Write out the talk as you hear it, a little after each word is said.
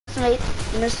classmate,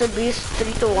 Mr. Beast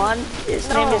 321. His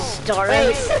name is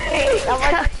Torrance. Wait, I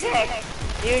want to check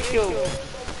YouTube.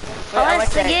 Wait, I want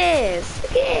to check.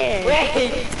 Sing it.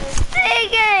 Wait. Sing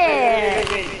it.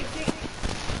 Wait.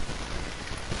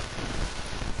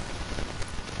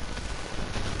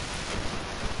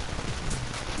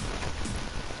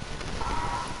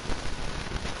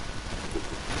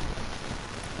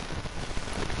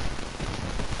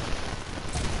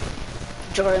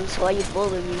 Torrance, why you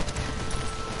bullying me?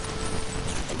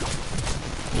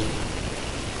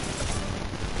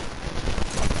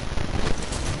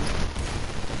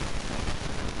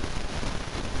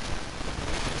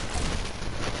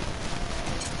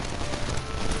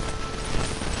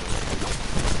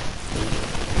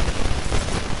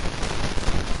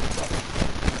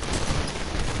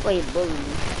 Why you bullying me?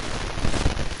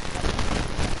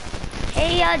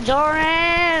 Hey,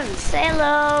 Torrance!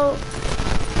 Hello!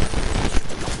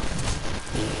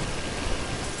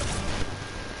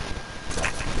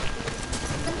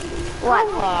 What?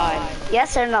 Come on.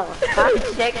 Yes or no? Huh?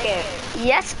 Check it.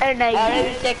 Yes or no? I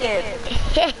already check it.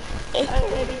 I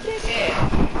already check it.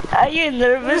 Are you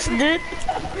nervous, dude?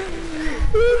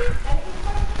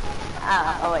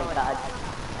 Oh my god.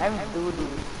 I'm doo-doo.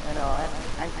 You know,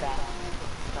 I'm crap.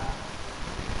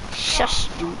 Shush,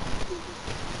 dude.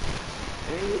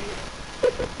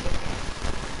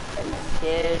 I'm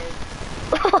scared.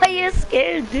 Why are you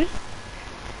scared, dude?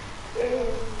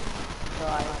 So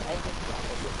I just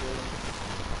wanted to do.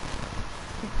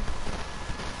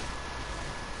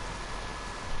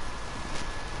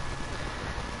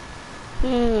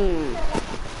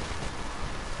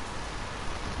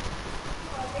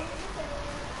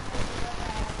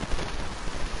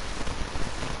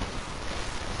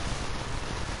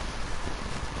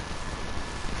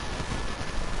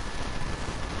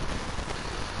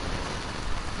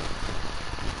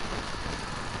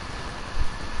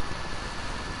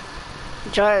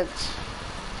 George.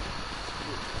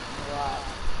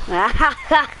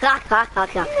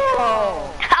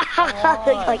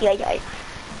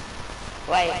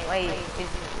 What? Why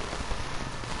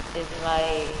is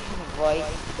my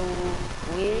voice too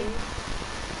weird?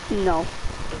 No.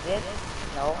 Is it?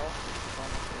 No.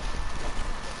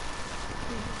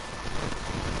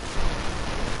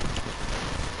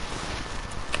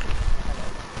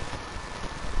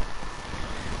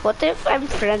 What if I'm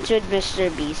friends with Mr.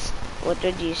 Beast? What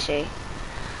would you say? I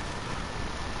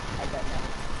don't know.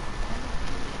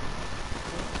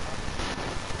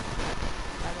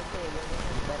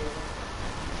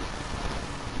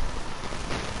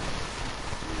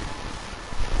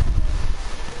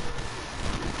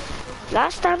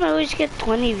 Last time I always get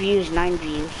 20 views, 9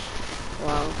 views.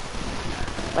 Wow.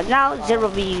 But now, 0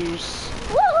 views.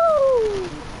 Woohoo!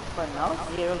 For now,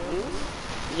 0 views?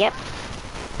 Yep.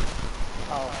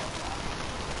 Oh.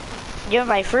 You're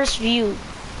my first view.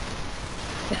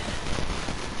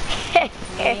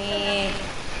 Yay.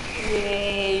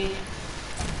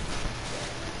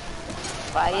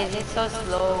 Why is it so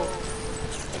slow?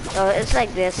 So it's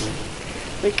like this.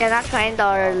 We cannot find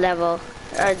our level,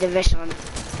 our division.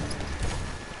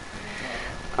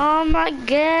 Oh my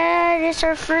god, it's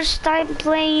our first time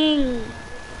playing.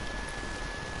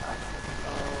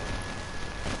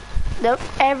 The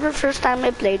ever first time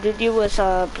I played with you was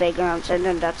playgrounds, and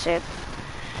then that's it.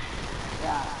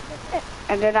 Yeah.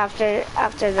 And then after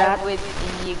that, I'm with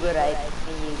Inigo, right?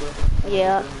 Inigo.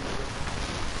 yeah.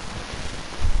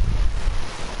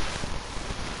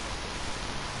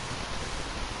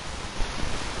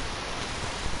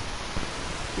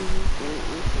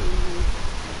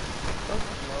 So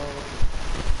slow.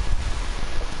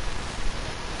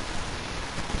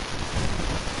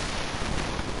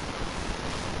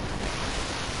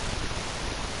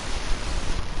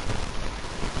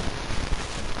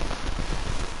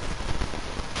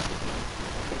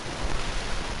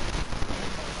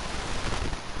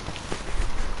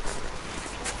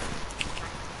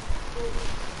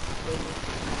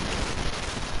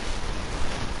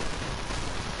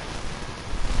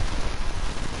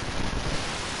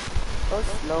 So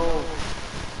slow.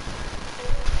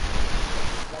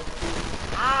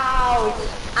 Ouch!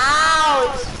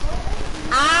 Ouch!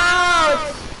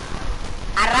 Ouch!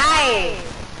 Aray!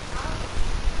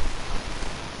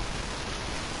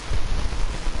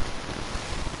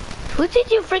 Who did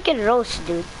you freaking roast,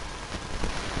 dude?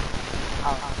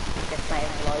 Oh, that's my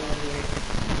employee here.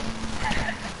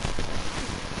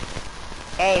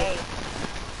 Hey!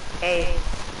 Hey!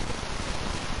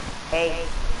 Hey!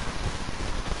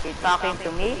 You talking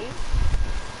to me?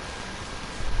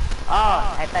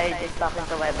 Oh, I thought you were just talking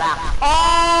to my back.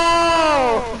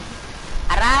 Oh!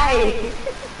 Aray!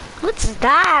 What's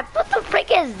that? What the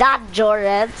frick is that,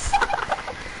 Jordan?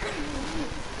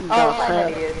 Oh,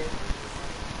 finally.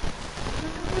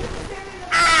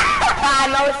 Ah,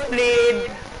 no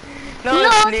split. No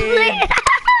split.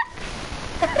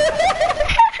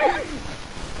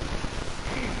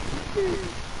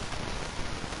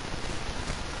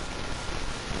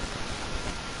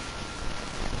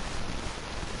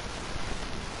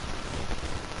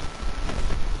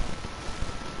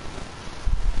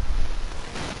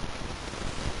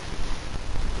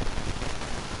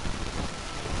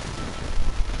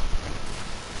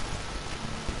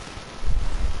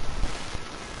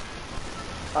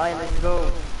 Oi, let's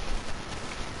go.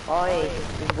 Oi,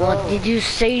 let's go. What did you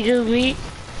say to me?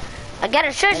 I got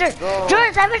a treasure.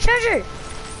 George, I have a treasure.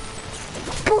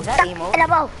 Is that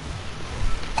emo?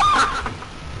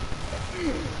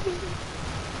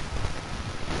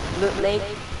 Loot Lake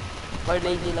or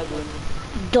Lazy Lagoon?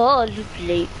 Duh, Loot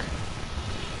Lake.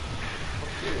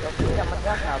 Okay,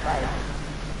 mag-gas na, bye.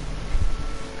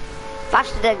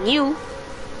 Faster than you.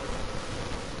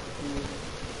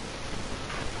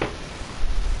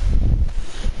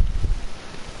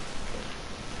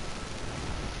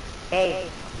 Hey,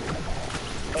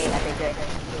 Ate Joy.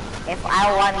 If I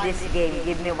won this game,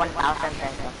 give me 1,000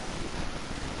 pesos.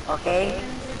 Okay?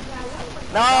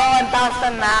 No,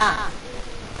 1,000 na.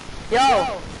 Yo,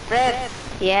 Fred.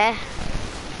 Yeah.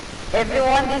 If you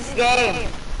won this game,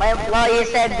 my employee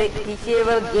said that she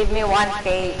will give me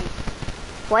 1K.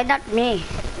 Why not me?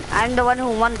 I'm the one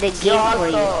who won the You game for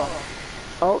you. also.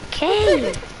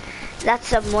 Okay. That's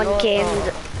some 1K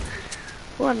and...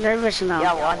 Oh, I'm nervous now.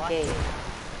 Yeah, 1K.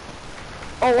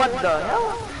 Oh, what the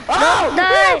hell? Oh!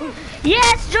 No!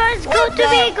 Yes, George! Go What to the-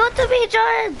 me! Go to me,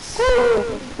 George!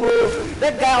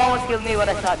 That guy almost killed me with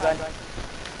a shotgun.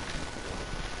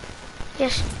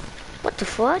 Yes. What the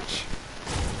fudge?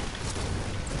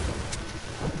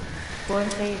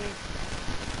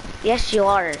 Yes, you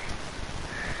are.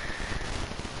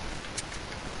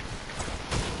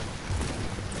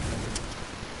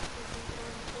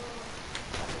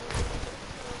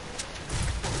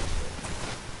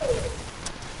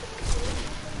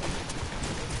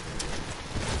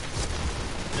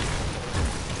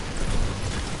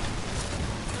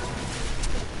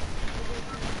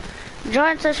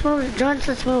 George, let's move. George,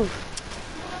 let's move.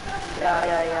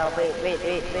 Yeah.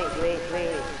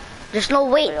 Wait. There's no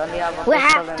wait. We only have a We pistol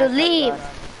have and to a leave. shotgun.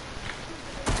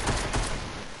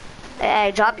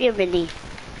 Hey, drop your mini.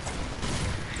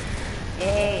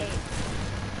 Hey.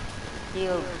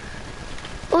 Shield.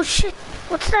 Oh shit!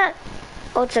 What's that?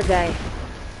 Oh, it's a guy.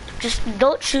 Just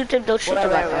don't shoot him. Don't shoot him.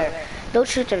 Where? Don't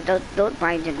shoot him. Don't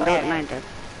mind him. Don't mind him.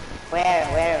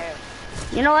 Where?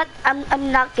 You know what?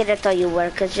 I'm not gonna tell you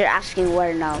where, cause you're asking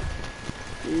where now.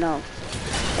 No.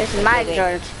 This is mine, Okay.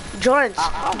 George. George,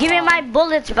 give me my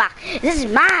bullets back. This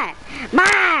is mine.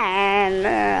 Mine.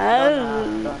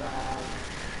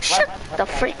 Shut the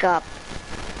freak up.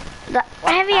 The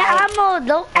heavy ammo.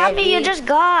 The ammo you Heavy? just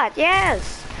got.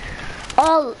 Yes.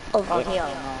 All of Oh, it. hell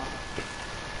no.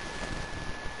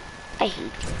 I hate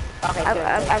you. Okay, sure.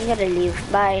 I'm gonna leave.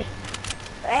 Bye.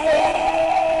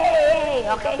 Hey,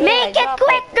 okay. Make it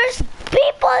quick. There's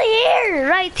people here.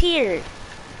 Right here.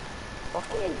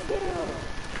 Okay, chill.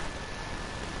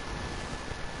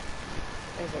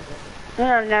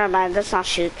 No, never mind. Let's not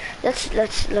shoot.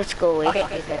 Let's go away.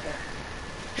 Okay.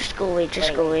 Just go away.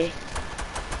 Just go away.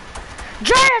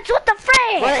 George, what the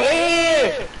frick? We're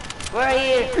here.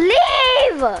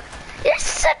 Leave! You're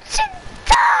such a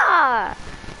dog.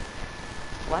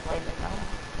 What the hell?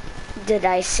 Did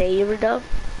I say you were dumb?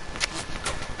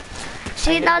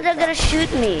 See, now they're gonna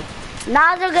shoot me.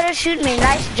 Now they're gonna shoot me.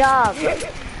 Nice job.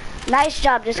 Nice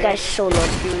job. This guy's solo.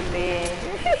 Shoot me.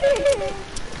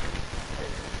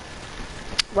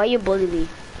 Why you bully me?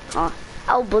 Huh?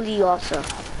 I'll bully you also.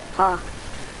 Huh?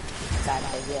 That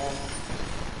again.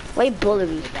 Why you bully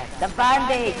me? The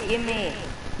bandage, give me.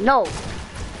 No.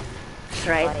 That's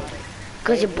right.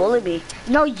 Because you bully me.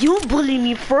 No, you bully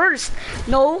me first.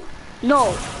 No.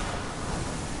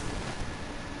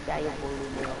 Yeah, you bully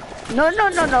me. No.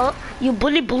 You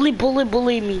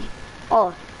bully me.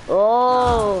 Oh.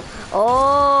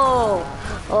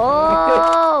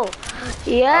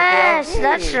 Yes, Okay.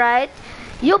 that's right.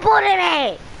 You bully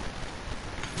me.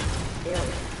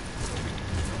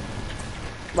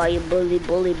 Why you bully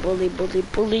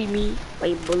me? Why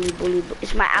you bully?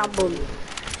 It's my album.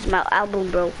 It's my album,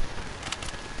 bro.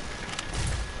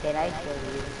 Can I show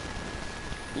you?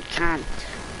 You can't.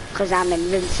 Because I'm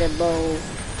invincible.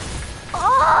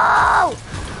 Oh!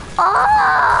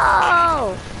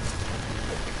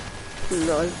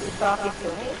 Lol. You're talking to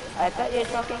me? I thought you're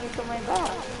talking into my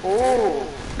back. Oh.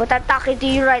 But I'm talking to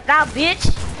you right now, bitch.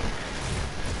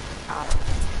 Ah,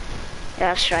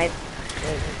 That's right.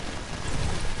 wait.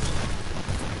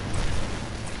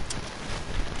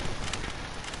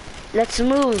 Let's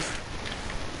move.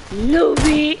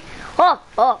 Newbie. Oh,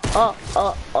 oh, oh,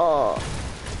 oh, oh.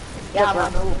 Yeah,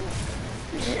 man.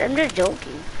 I'm just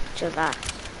joking. Chillax.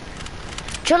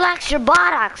 Chillax your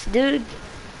buttocks, dude.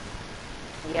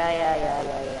 Yeah.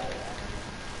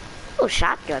 Oh,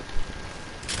 shotgun.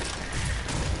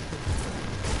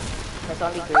 That's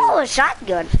only great. Oh, a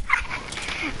shotgun.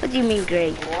 What do you mean,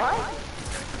 great? What?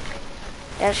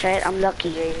 That's right. I'm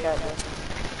lucky. Great shotgun.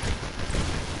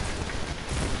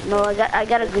 No, I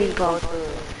got a green Go pump. to...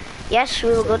 Yes, we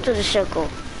will go to the circle.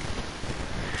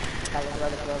 Let's go.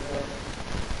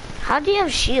 How do you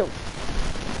have shield?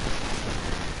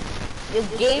 You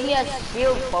gave me a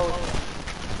shield potion.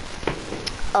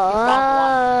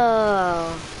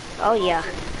 Oh. Oh yeah.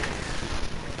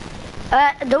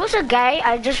 There was a guy,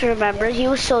 I just remembered, he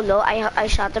was so low, I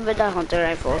shot him with a hunter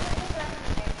rifle.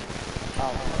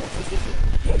 Oh.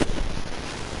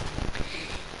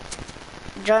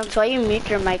 John, why you mute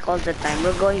your mic all the time?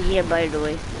 We're going here, by the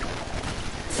way.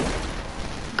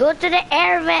 Go to the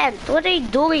air vent! What are you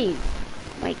doing?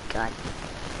 My god.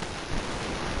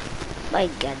 My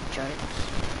god, George.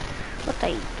 What are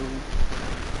you doing?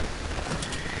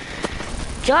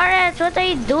 Jorrance, what are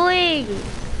you doing?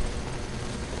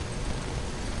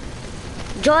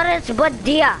 Jorrance, but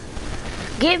dia.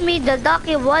 Give me the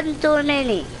ducky one too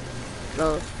many.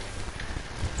 No.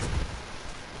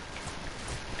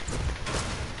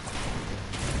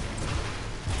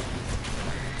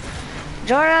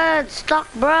 Jorrance, talk,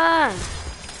 bruh.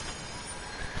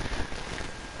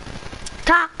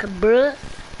 Talk, bruh.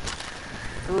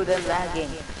 Dude, I'm lagging.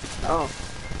 Oh.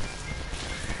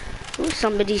 Ooh,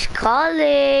 somebody's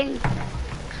calling.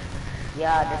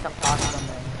 Yeah, there's a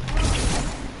customer.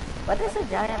 What is a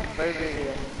giant burger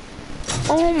here?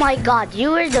 Oh my god,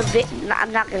 you were the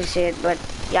I'm not gonna say it, but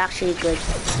you actually good.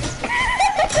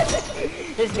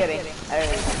 Just kidding.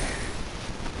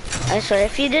 I swear,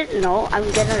 if you didn't know, I'm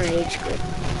gonna rage quit.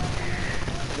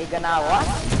 You gonna what?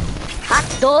 Hot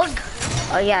dog?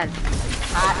 Oh yeah.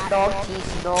 Hot dog,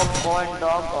 cheese dog, corn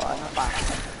dog, o ano pa?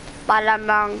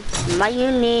 Palamang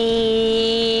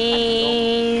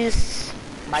mayonnaise.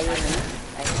 Mayonnaise?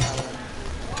 Ay,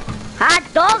 Hot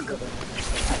dog?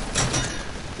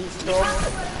 cheese dog.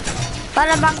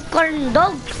 Palamang corn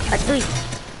dog. Atoy.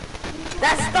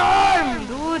 The storm,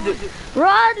 dude!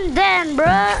 Run then,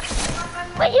 bruh.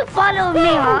 Why you follow me,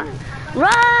 huh?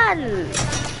 Run!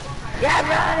 Yeah, I'm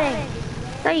running!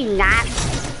 No, you're not.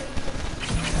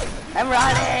 I'm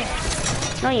running!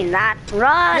 No, you're not.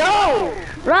 Run! Yo!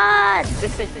 Run!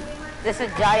 This is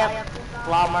giant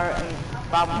plumber and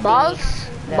plumber. Balls?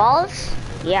 Yeah. Balls?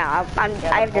 Yeah, Yeah,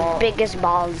 I have the ball. biggest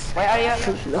balls. Why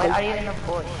are you in a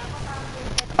bush?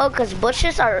 Oh, because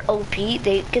bushes are OP.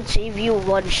 They can save you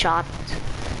one shot.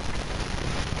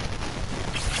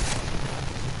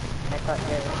 I thought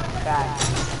they were trash.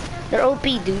 They're OP,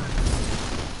 dude.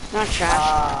 Not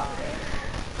trash.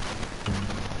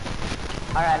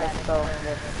 Alright, let's go.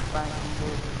 Let's find some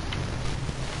food.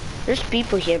 There's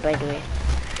people here, by the way.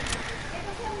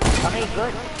 Okay,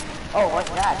 good. Oh, what's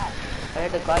that? I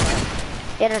heard the gun.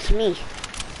 Yeah, that's me.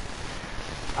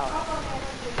 Oh.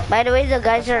 By the way, the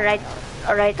guys are right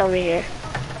over here.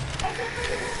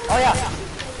 Oh yeah.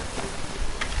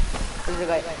 Who's the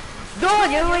guy?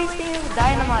 Dude, you're wasting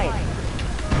dynamite.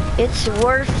 It's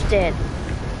worth it.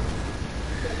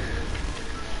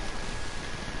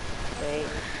 Wait.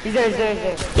 He's there.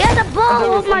 Yeah, the ball!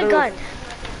 Oh On the my roof. god.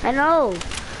 I know.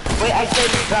 Wait, I stay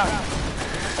in the ground.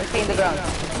 I stay in the ground.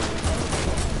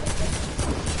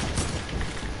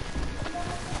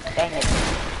 Dang it.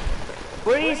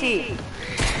 Where is he?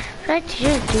 Right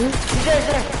here, dude. He's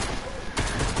there.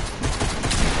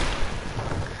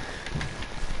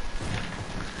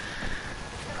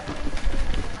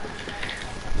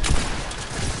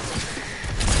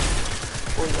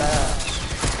 Oh, yeah.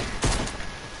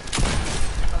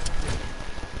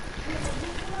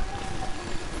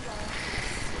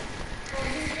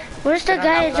 Where's the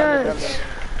guy, George?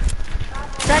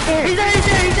 Right there. He's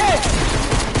there.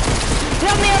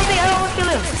 Help me, I don't want to kill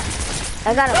him. I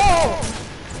got him.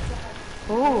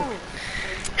 Oh.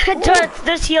 George,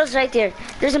 there's heals right here.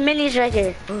 There's a minis right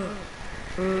here. Oh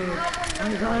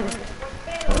my god.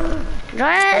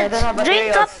 George,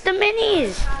 drink up the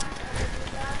minis.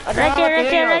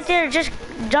 Right there. Just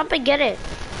jump and get it.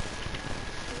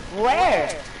 Where?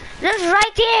 Just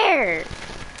right here.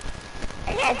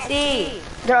 I can't see.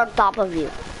 They're on top of you.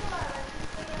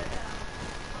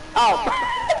 Oh.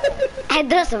 And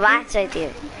there's rats right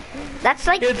here. That's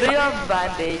like... You do you have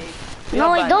bandage? No,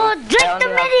 I don't. Drink the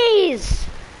minis!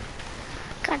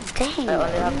 God dang. I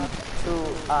only have two,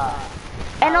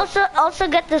 And also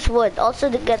get this wood.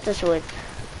 Get this wood.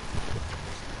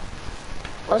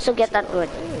 Also get that wood.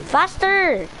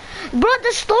 Faster! Bro,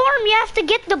 the storm! You have to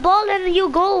get the ball and you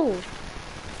go.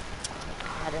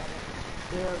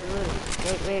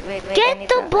 Wait. Get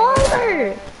the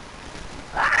baller!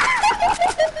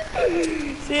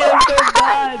 See, I'm so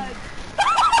bad.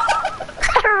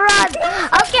 Run!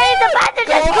 Okay, the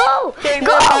bandages, go! Take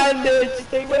Go! my bandage.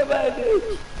 Take my bandage.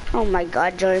 Oh my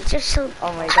god, George, you're so...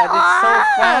 Oh my god, it's so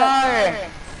far.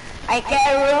 I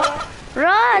can't run.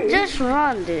 Run! Just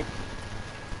run, dude.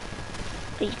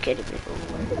 Are you kidding me?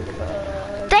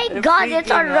 Thank I'm God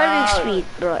it's our freaking running out. speed,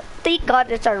 bro. Thank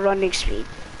God it's our running speed.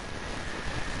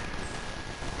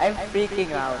 I'm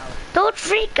freaking out. Don't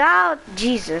freak out,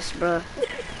 Jesus, bro.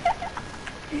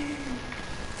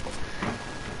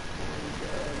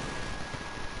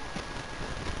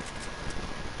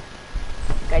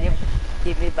 Can you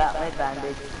give me back my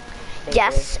bandage? Thank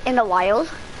Yes, in a while.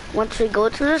 Once we go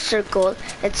to the circle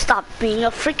and stop being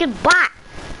a freaking bot.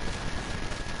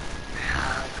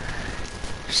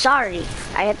 Sorry,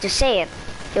 I had to say it.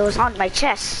 It was on my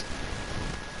chest.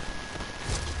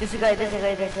 you. This guy.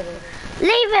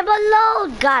 Leave him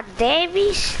alone, god damn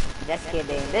it. Just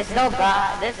kidding. There's no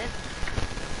god. I'm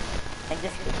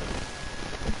just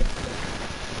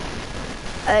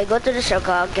kidding. Go to the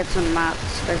circle, I'll get some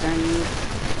maps, because I need...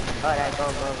 Alright,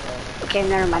 go. Okay,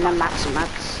 never mind, I'm max.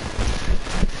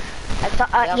 I thought,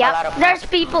 We have a lot yeah, of there's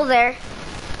maps. people there.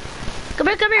 Come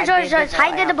here, I George, did this,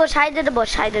 hide I in the have- bush, hide in the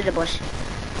bush.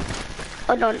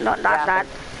 Oh, no, not Yeah. that.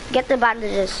 Get the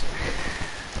bandages.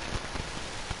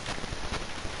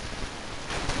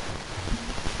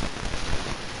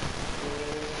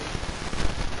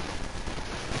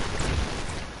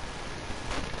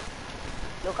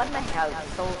 Look at my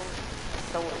health.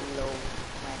 So low.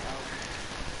 My health.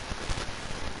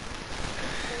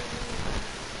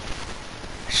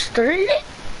 Sterling?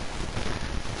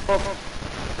 Oh.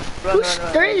 Who's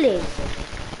Sterling?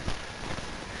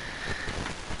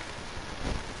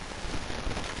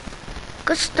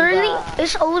 Because Sterling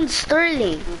is own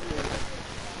Sterling. You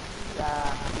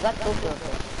got 2 kills.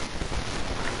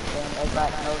 And I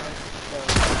got no.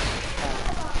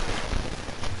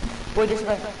 Boy, this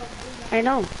guy. I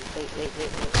know. Wait.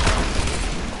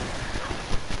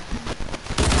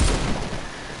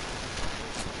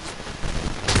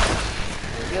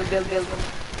 Build.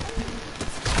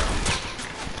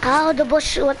 Ow, the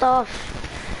bush went off.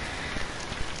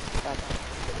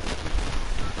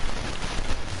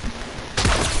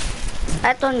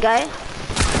 That one guy.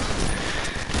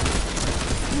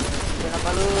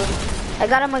 I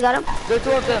got him. There's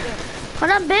 2 of them.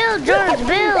 Hold on, build, George,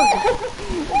 build.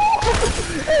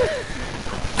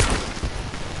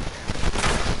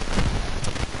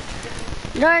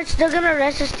 George, they're gonna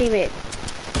arrest his teammate.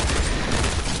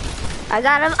 I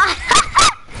got him.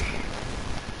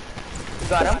 You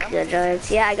got him? Good,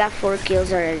 George. Yeah, I got 4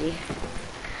 kills already.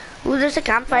 Ooh, there's a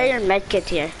campfire and medkit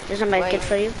here. There's a medkit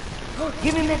for you.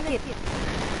 Give me that kit.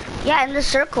 Yeah, in the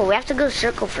circle. We have to go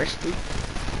circle first, dude.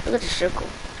 Look at the circle.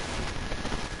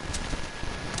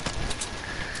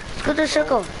 Let's go to the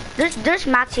circle. There's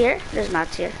mats here.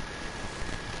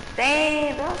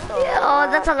 Dang, Oh,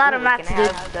 that's a lot of mats,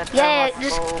 dude.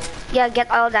 Yeah, get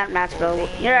all that mats, bro.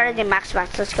 You're already max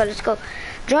mats. Let's go.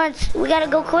 Jorans, we gotta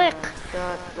go quick.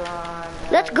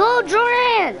 Let's go,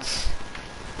 Jorans.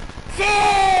 Chill!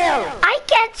 I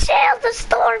can't sail the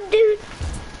storm, dude.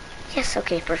 Yes,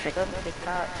 okay, perfect.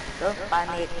 Don't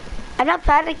panic. I'm not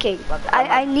panicking.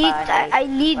 I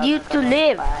need you to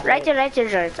live. Right here,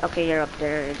 Jorans. Okay, you're up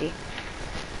there already.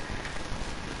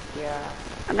 Yeah.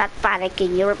 I'm not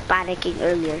panicking. You were panicking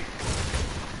earlier.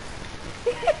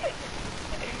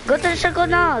 Go to the circle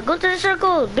now. Go to the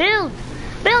circle. Build.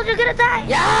 You're gonna die.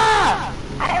 Yeah!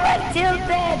 I went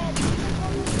tilted!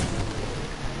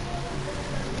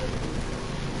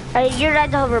 Alright, you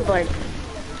ride the hoverboard.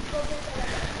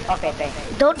 Okay, thanks.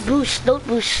 Don't boost.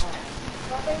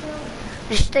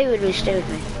 Just stay with me.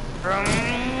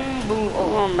 Boom.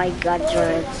 Oh my god,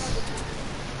 Jorans.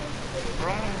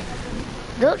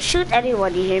 Don't shoot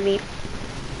anyone, you hear me?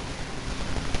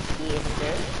 Yes,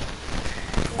 sir.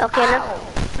 Okay,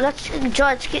 let's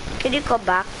George, can you come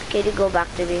back? Can you go back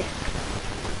to me?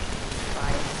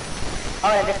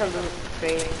 Alright, this will do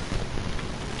straight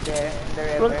there in the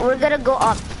river. We're gonna go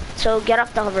up. So get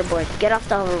off the hoverboard. Get off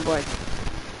the hoverboard.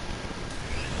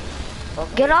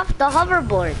 Okay. Get off the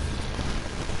hoverboard.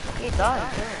 Okay, done.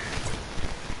 Sure.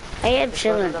 I am Go to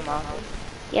chilling. the mountain.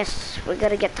 Yes, we're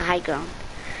gonna get the high ground.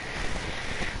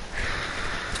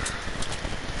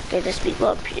 Okay, there's people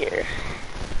up here.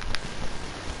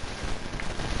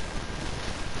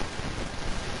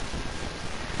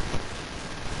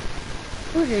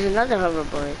 Oh, there's another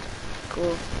hoverboard.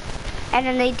 Cool. And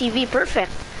an ATV,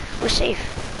 perfect. We're safe.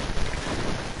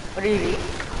 Really?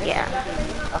 Yeah.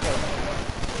 Okay.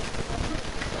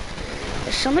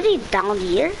 There's somebody down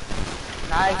here.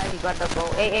 Nice, you got the bow.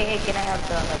 Hey, can I have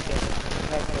the right here?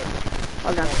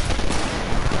 Hold on.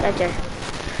 Right there.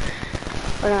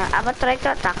 Hold on, I'm gonna try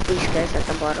to attack these guys at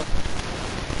the bottom.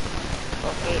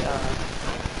 Okay,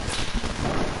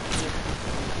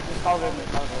 just cover me.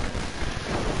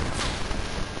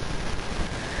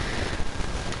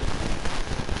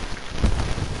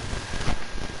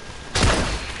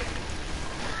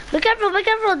 Be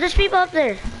careful, there's people up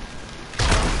there.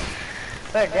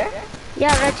 Where, there?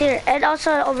 Yeah, right here, and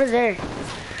also over there.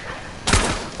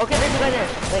 Okay, there's a guy there.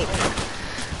 Wait.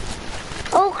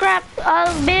 Oh crap,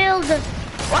 I'll build.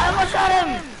 Why almost shot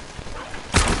him?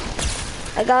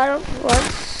 I got him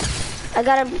once. I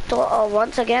got him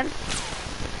once again.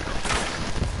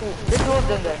 There's two of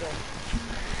them there.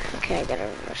 Okay, I gotta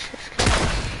rush this guy.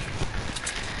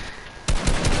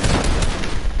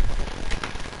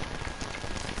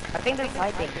 I think they're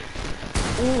fighting.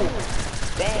 Ooh.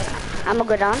 Bang. I'm gonna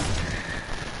go down.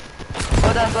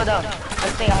 Go down.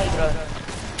 Let's stay high ground.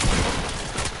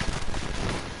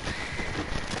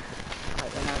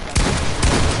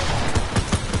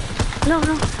 No.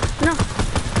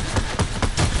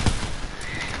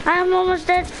 I'm almost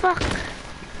dead, fuck.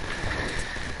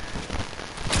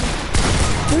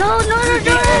 No,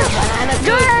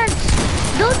 Jordan!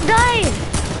 Don't die!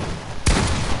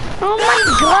 Oh my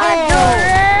god,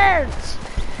 Jordan!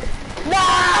 No!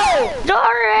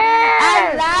 Jordan! I'm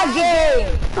lagging!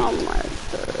 Oh my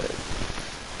god.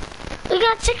 We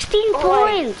got 16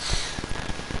 points!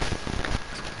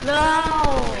 No!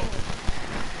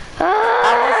 I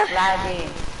Ah! was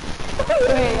lagging.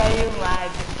 Wait, are you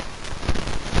mad?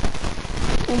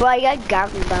 Bro, I got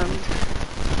gangbanged.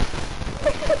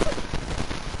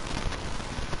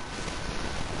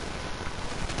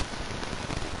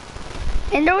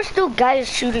 And there was two guys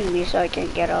shooting me, so I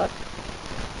can't get out.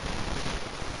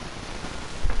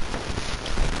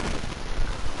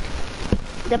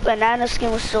 The banana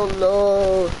skin was so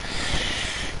low.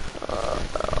 Oh,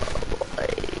 boy.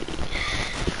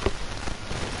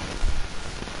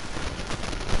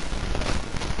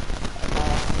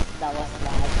 That was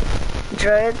bad.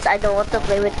 Dreads, I don't want to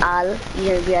play with Al. You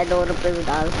hear me? I don't want to play with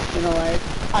Al. You know why?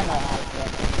 Oh no,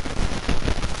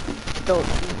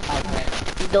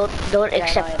 Don't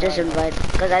accept this invite,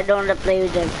 because I don't want to play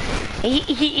with him.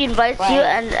 He invites you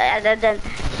and then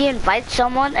he invites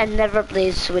someone and never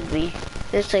plays with me.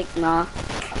 It's like, nah.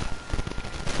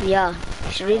 Yeah,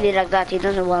 it's really like that. He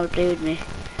doesn't want to play with me.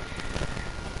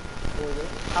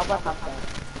 How about that?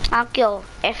 I'll kill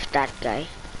F that guy.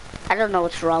 I don't know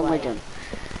what's wrong with him.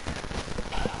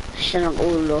 Siya ng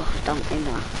ulo,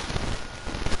 tangina.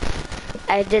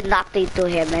 I did nothing to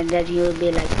him and then he will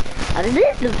be like,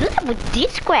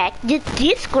 this crack.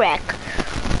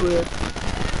 Bro.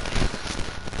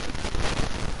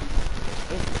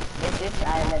 Is this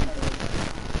island good?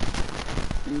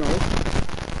 No.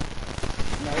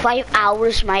 5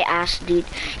 hours my ass, dude.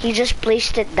 He just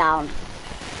placed it down.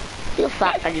 What the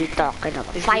fuck are you talking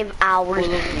about? 5 hours.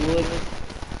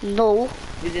 No.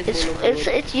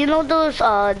 It's you know those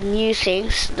new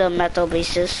things, the metal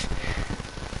bases.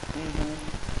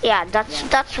 Yeah,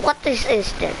 that's what this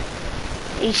is then.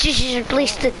 He just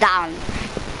placed it down.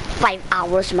 5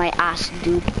 hours my ass,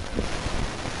 dude. 5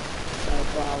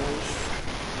 hours.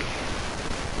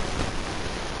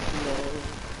 No.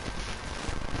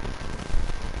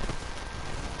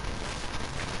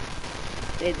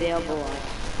 They have a watch.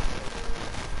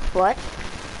 What?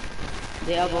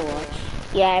 They have a watch.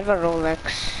 Yeah, I have a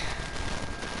Rolex.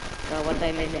 So what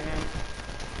time is it now?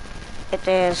 It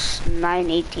is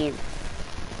 9:18.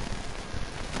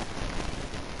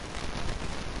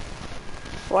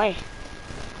 Why?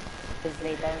 It's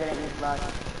late, I'm gonna get lost.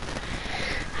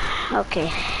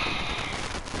 Okay.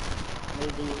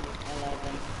 Maybe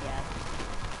 11, yeah.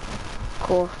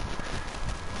 Cool.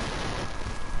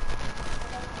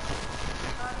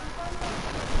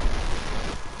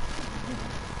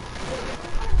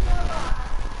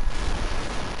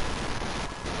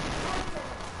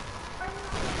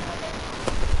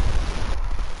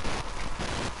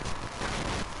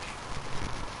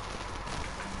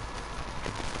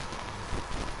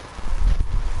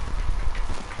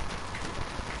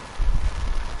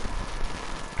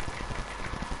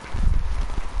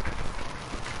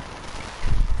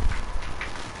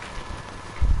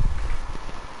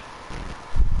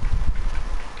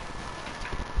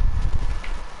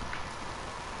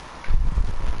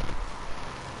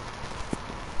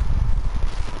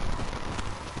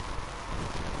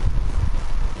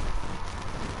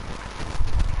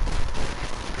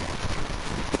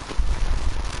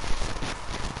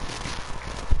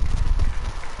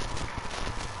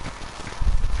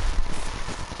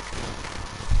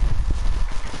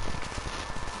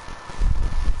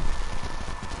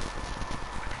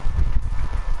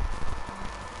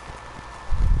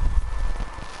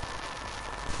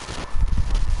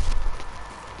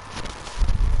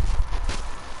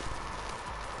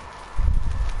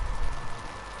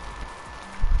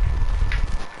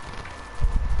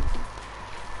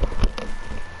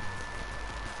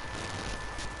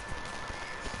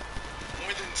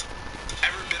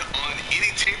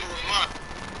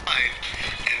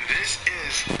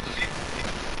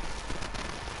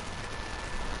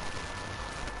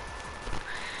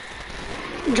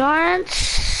 Jorrance!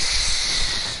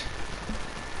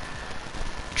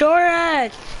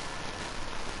 Jorrance!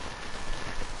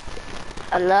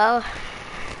 Hello?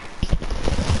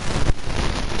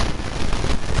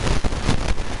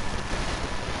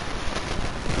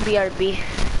 BRB.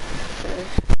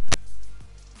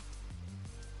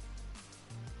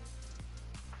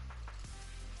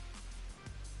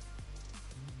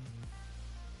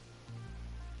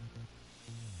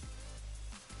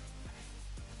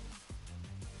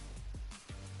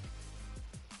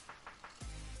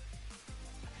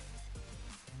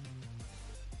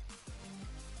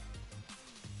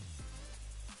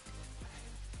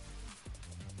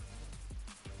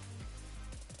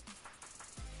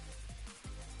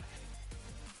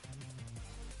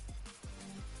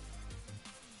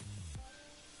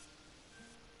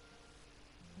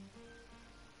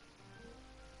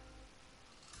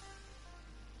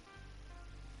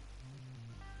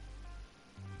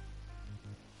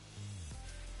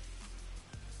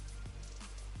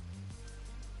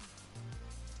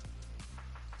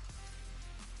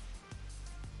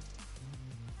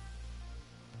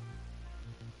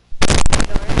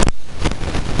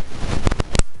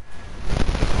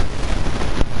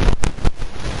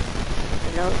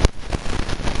 Hello?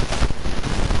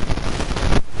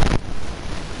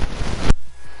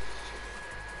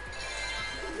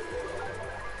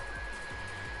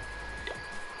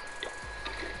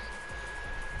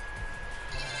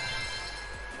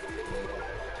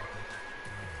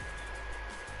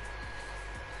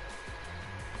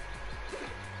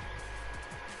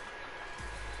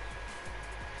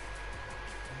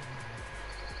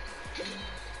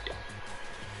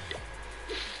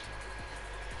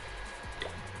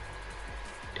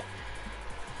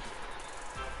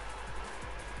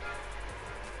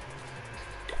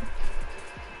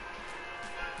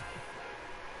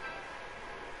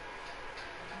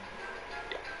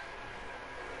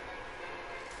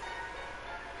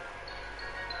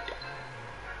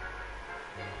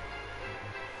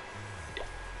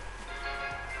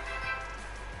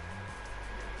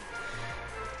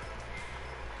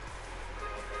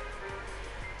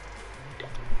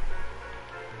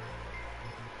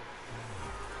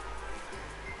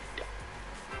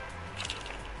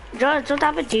 George, what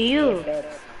happened to you?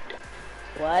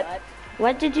 What?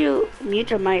 Why did you mute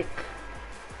your mic?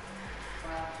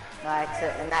 No,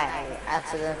 I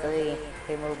accidentally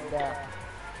removed the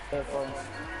earphones.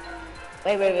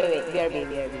 Wait.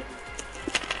 BRB.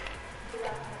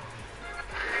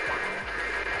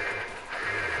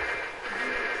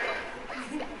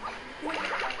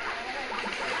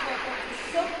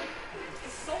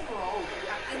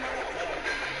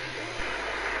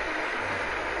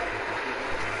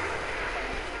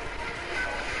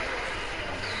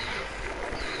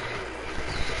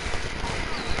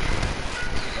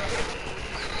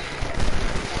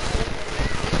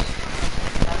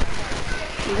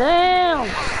 Damn!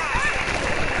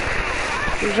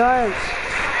 George.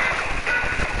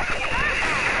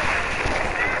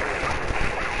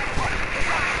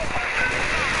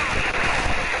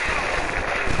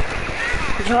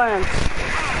 George.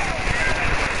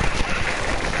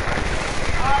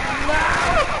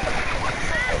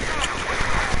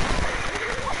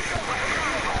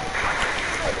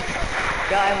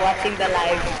 Yo, I'm watching the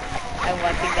live.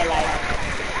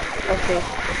 Okay.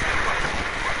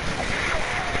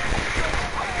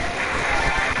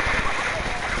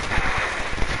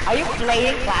 Are you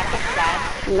playing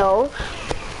Classic? No.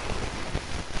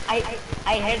 I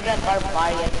heard the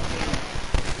barbarian.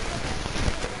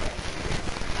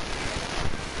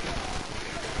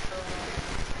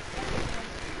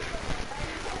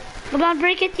 Come on,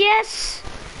 break it, yes!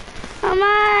 Come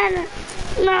on!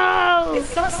 No! It's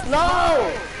so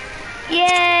slow!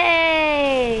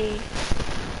 Yay!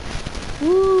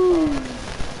 Woo!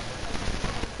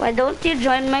 Why don't you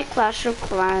join my Clash of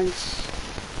Clans?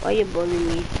 Why you bullying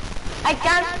me? I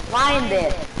can't find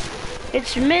it.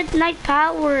 It's Midnight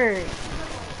Power!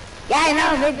 Yeah, I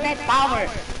know, Midnight Power.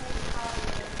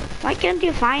 Why can't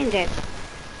you find it?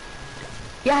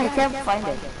 Yeah, I can't find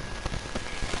it.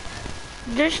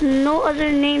 There's no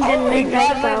other name than Oh my Midnight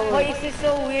god, my Power. voice is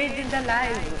so weird in the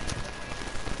live.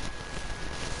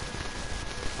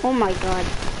 Oh my god.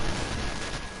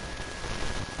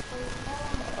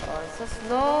 Oh, it's so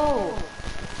slow.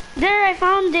 There, I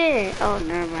found it! Oh,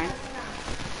 never mind.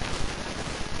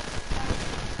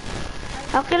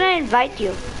 How can I invite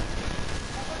you?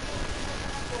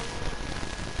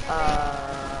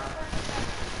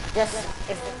 Just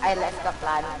if I left the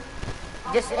clan,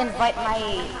 just invite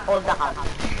my old account.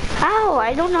 How?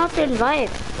 I don't know how to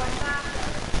invite.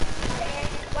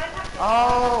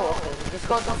 Oh, okay. Just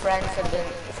go to friends and then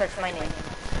search my name.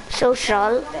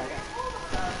 Social. Then.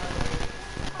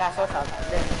 Yeah, social.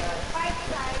 Then.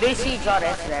 Do you see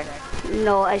Jores there?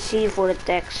 No, I see for the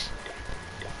text.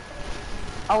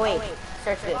 Oh wait,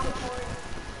 search this.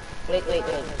 Wait.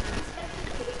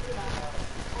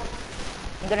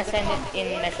 I'm gonna send it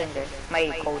in Messenger. My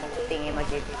code thingy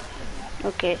majig.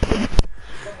 Okay.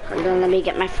 Hold on, let me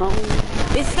get my phone.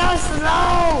 It's so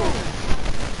slow!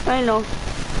 I know.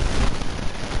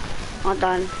 Hold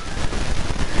on.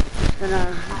 Just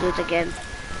gonna do it again.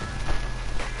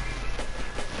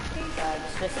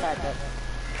 Just restart it.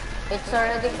 It's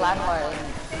already clan war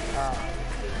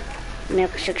in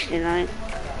Milk 69.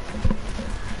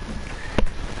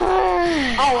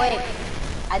 Oh wait!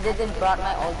 I didn't brought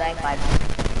my old iPad.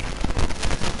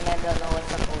 And I don't know what's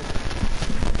the code.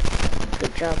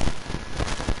 Good job.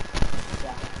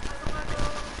 Yeah.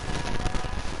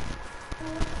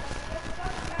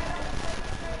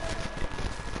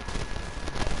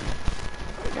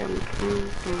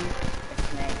 It's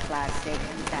my classic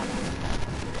tap.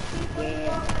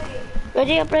 Yeah.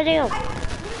 Ready up.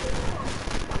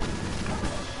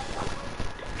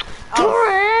 Oh,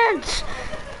 Torrents!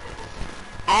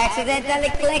 I accidentally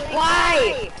clicked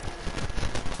Y!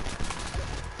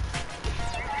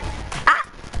 Ah!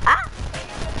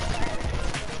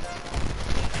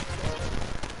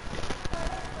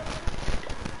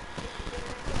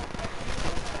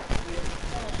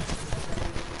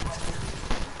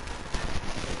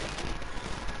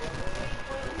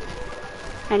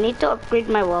 I need to upgrade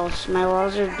my walls. My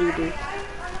walls are doo-doo.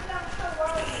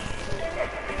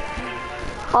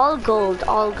 All gold,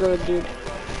 dude.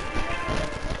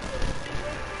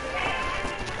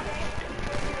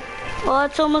 Oh,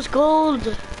 it's almost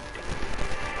gold.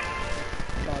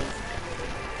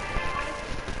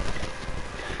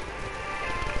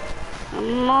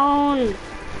 Come on.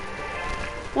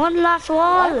 One last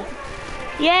wall.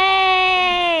 What?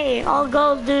 Yay! All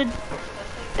gold, dude.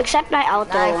 Except my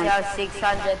outer Nice, one. you have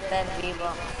 610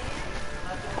 V-Bucks.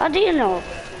 How do you know?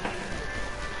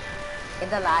 In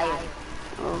the live.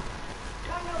 Oh.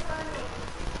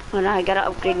 Oh no, I gotta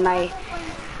upgrade my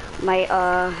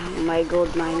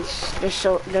gold mines. They're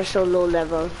so low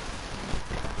level.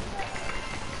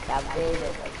 Upgrade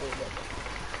it.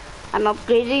 I'm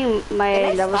upgrading my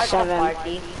Can I level start 7 the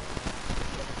party?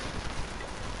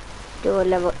 to a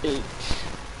level 8.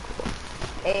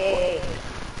 Hey.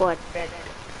 What? Fred,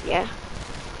 Yeah?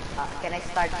 can I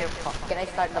start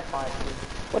the party?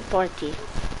 What party?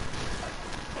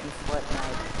 In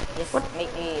Fortnite. Just What?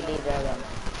 make me leader then.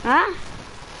 Huh?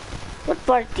 What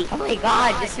party? Oh my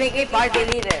god, just make me party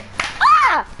leader.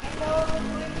 Ah!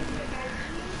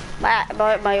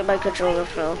 My controller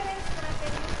fell.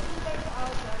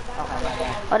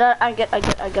 Okay. Hold on,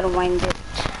 I gotta wind it.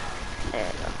 There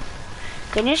you go.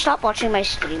 Can you stop watching my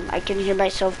stream? I can hear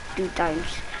myself 2 times.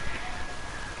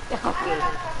 Okay.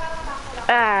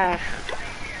 Ah,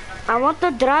 I want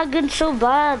the dragon so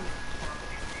bad.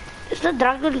 Is the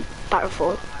dragon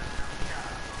powerful?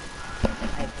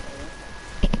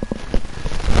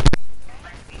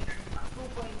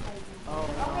 Oh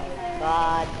my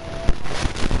god.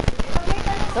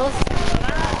 So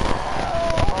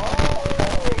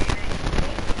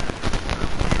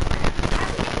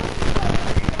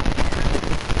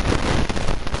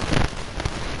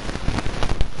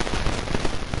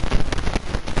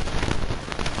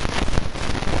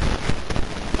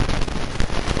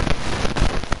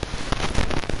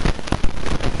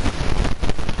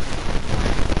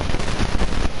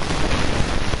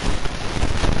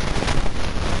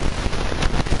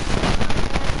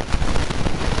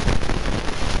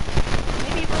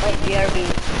wait, BRB.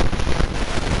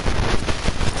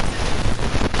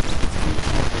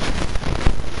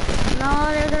 No,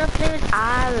 they're gonna play with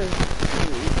Al.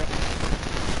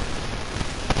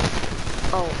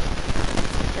 Oh,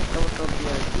 just auto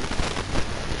BRB.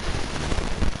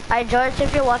 Hi George,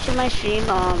 if you're watching my stream,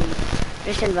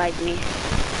 just invite me.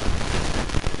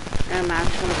 I'm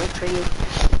just gonna wait for you.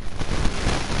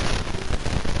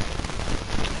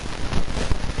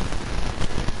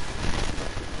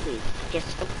 Wait,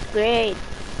 just upgrade.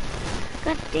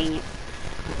 God dang it.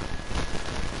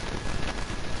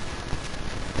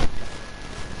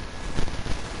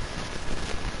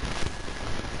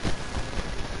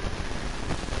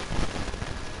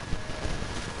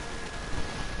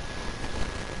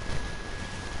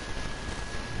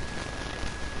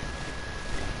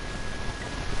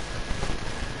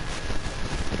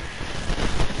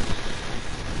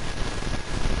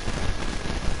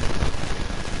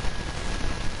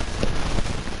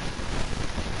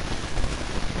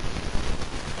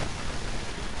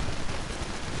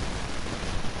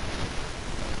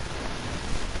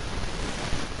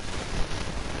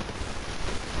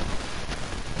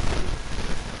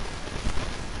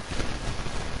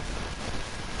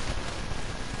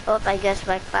 Oh, I guess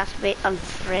my classmate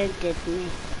unfriended me.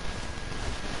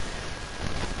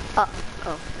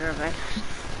 Oh, never mind.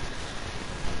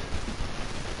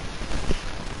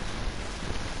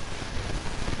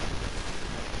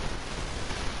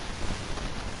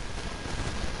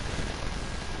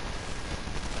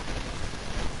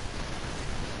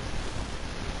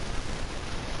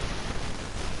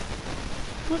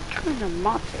 What kind of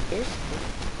monster is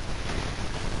this?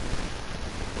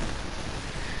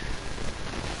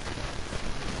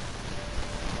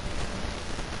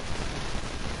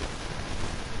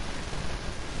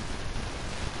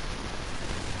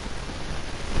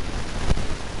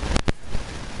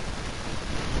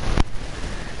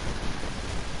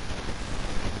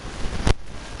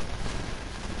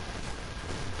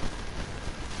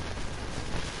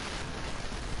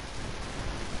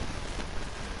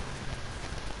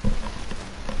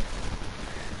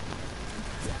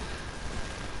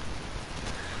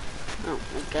 Oh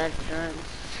my god,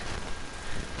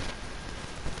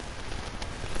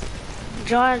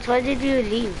 Johns, why did you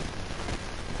leave?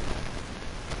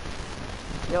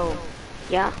 Yo,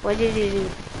 Yeah, why did you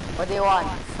leave? what do you want?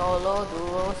 Solo,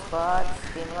 duo, squad,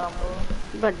 team rumble?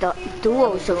 But the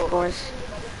duos, of course.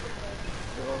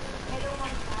 Duo.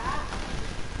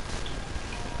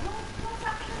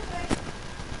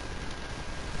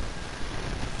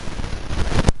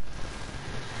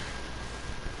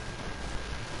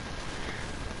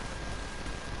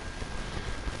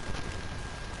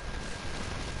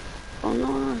 Oh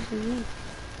no, it's me.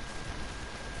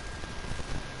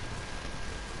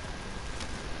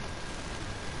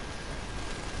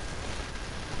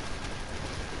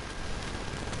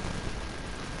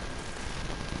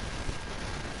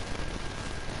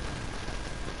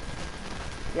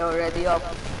 Yo, ready up.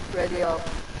 Ready up.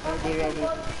 Ready.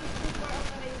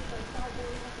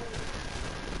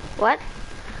 What?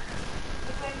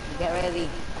 Get ready.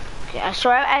 Okay, I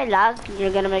swear I lag.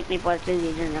 You're gonna make me party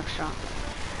leader next round.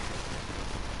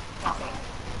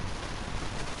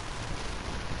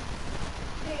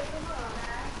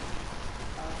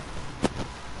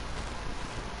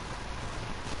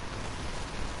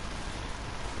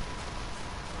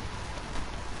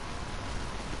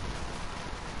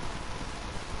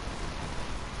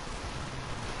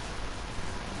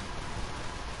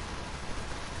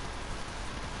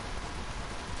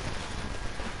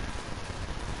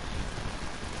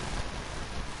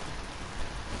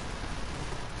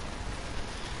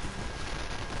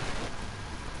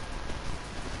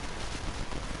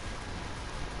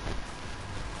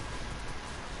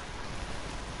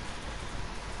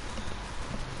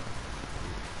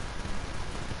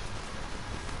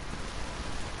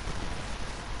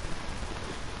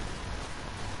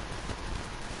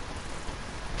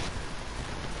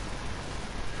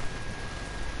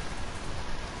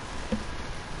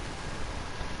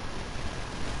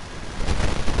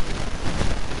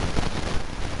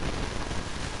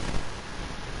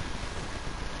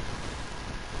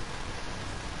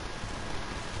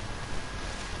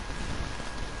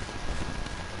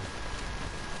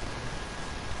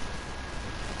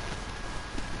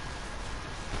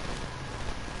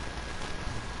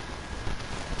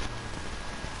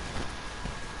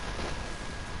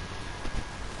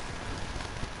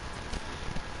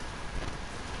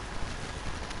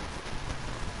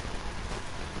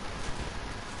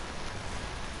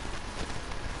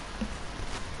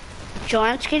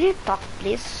 Johns, can you talk,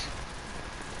 please?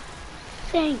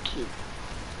 Thank you.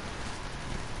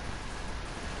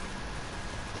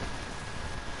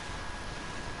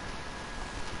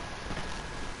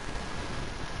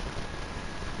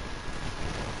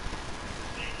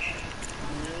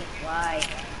 Why?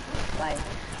 Why?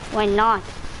 Why not?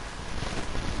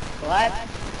 What?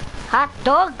 Hot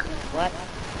dog? What?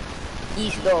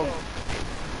 Cheese dog.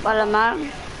 Malamang.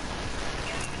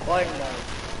 Corn dog.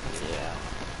 Yeah.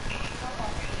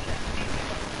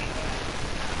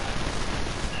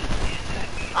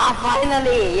 Ah,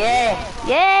 finally! Yeah!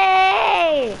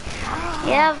 Yay!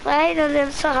 Yeah, finally,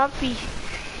 I'm so happy.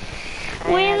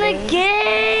 Win the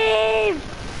game!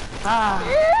 Ah.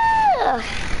 Yeah.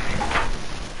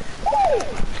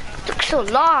 Took so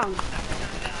long.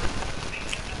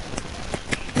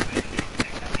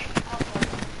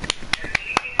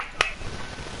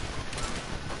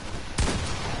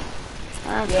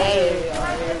 Yay!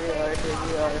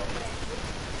 We are.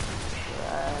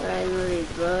 Finally,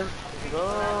 bro. Go!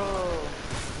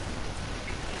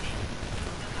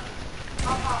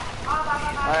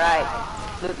 Alright,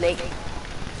 loot lake.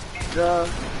 Bro.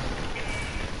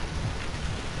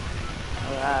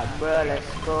 Alright, bro,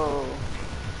 let's go.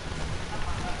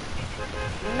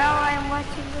 Now I'm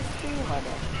watching the stream on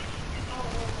it.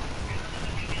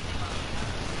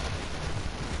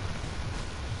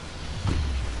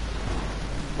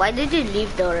 Why did you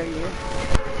leave though earlier?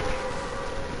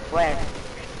 Where?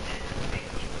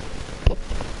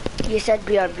 You said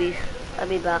BRB. I'll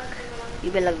be back.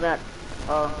 You be like that.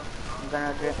 Oh, I'm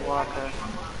gonna drink water.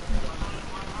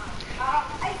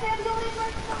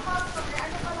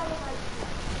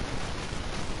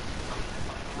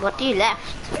 But you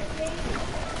left.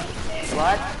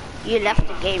 What? You left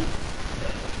the game.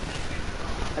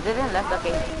 I didn't left the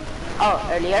game. Oh,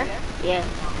 earlier? Yeah.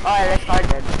 Oh, I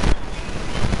restarted.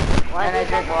 What? And I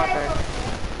drink water.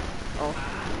 Oh,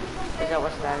 because I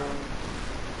was dying.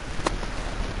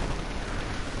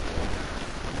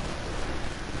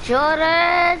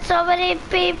 Jordan, so many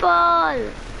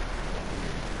people.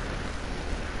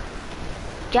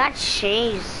 Got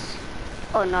chased.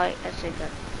 Oh no, I said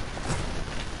that.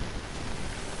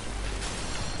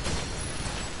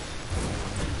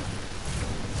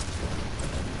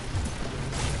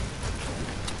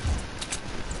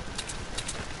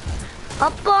 A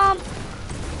bomb!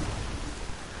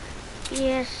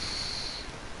 Yes.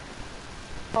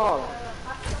 Oh.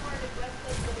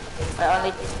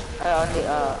 I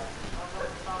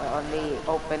only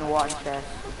open one chest.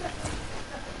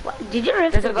 What? Did you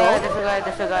rift There's the a guy, goal?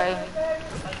 there's a guy.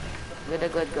 With a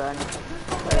good gun.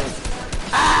 Wait.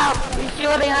 Ow! He's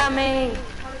shooting at me!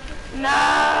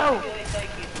 No!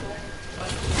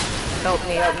 Help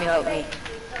me, help me, help me.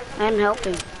 I'm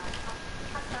helping.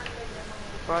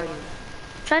 Where are you?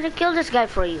 Try to kill this guy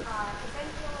for you.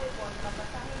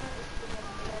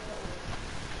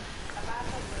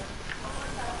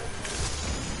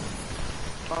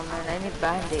 Oh man, I need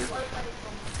bandage.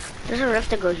 There's a rift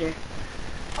to go here.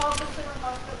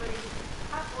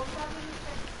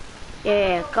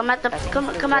 Yeah, come at the come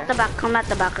at the back, come at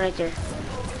the back right here.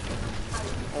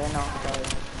 I know, sorry.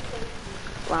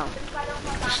 Wow.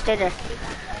 Just stay there.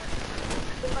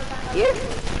 Here?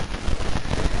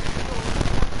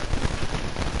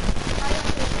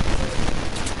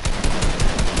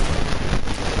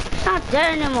 It's not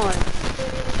there anymore.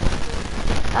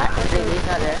 Really, it's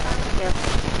not there?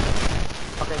 Yeah.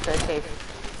 Okay, so it's safe.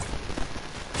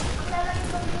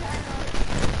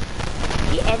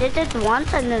 He edited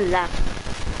once and then left.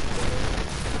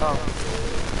 Oh.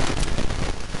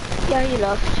 Yeah, he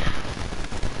left.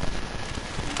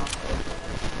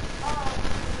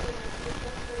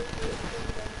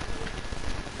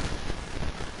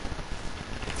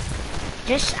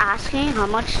 Just asking how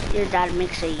much your dad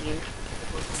makes a year.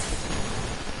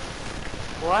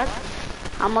 What?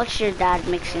 How much your dad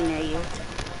makes in a year?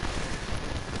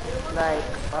 Like,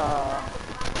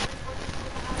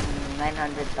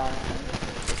 900,000.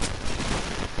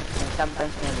 And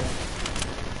sometimes million.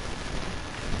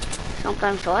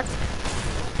 Sometimes what?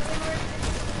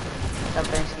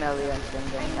 Sometimes millions and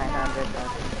then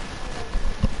 900,000.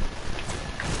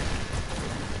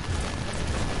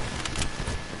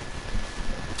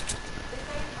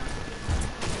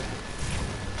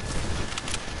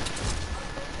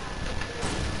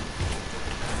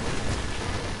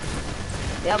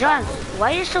 Yeah, John,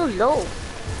 why are you so low?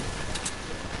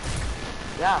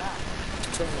 yeah.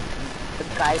 The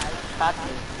guy shot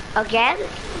me. Again?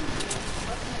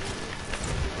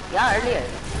 Yeah, earlier.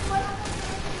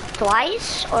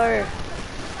 Twice? Or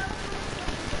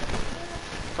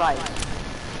Twice.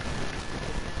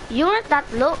 you weren't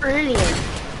that low earlier?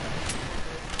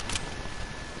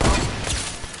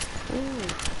 Ooh,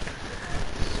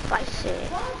 spicy.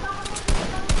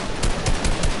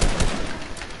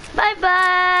 Bye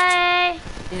bye.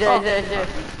 Is there.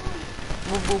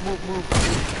 Move, move, move, move.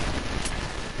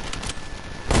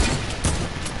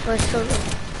 We're so low.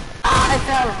 Ah, I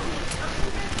fell.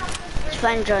 It's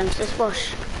fine, John. Let's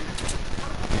push.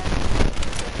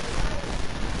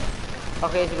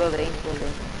 Okay, it's building, it's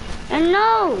building. And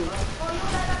no!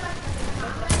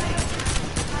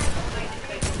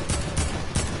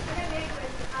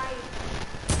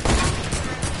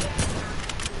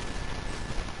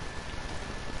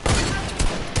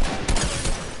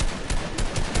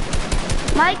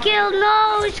 Michael,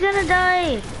 no! He's gonna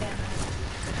die!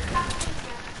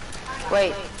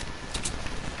 Wait.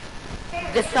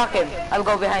 Just suck him. I'll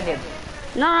go behind him.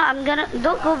 No, I'm gonna...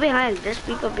 Don't go behind. There's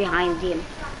people behind him.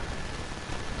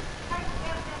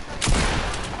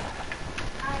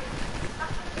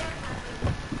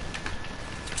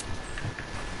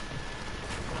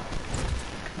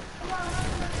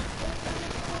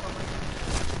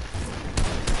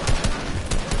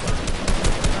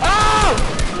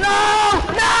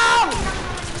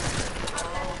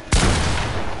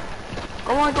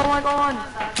 Go on.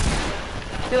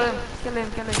 Kill him.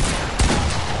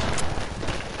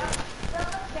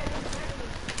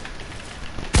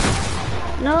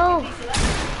 No!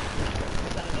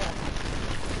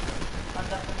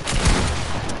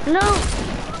 No.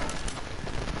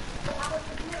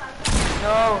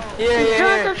 No. Here,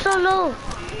 Jordan, here. I'm so low.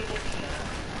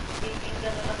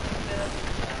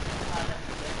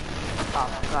 Oh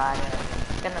my god.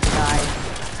 I'm gonna die.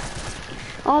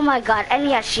 Oh my god, and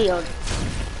he has shield.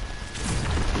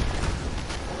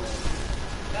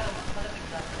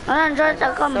 Hold on, Jordan,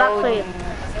 I'll come back for you.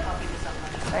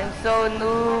 I'm so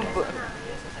noob.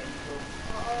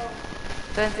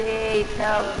 28,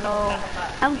 help, no.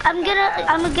 I'm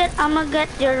gonna get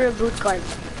your reboot card.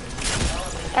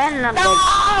 And I'm dead.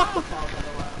 No!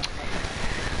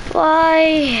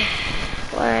 Why?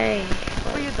 Why?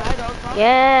 Oh, you died also?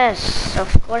 Yes, of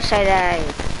course I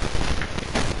died.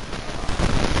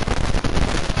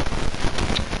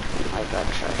 Oh my god,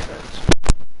 treasures.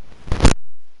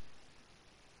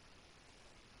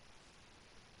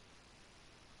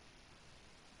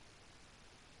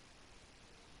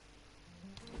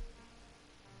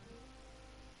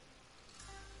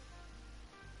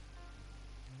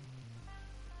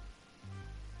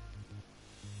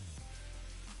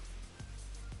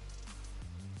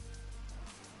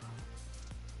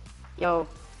 Yo.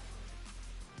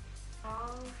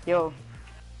 Yo.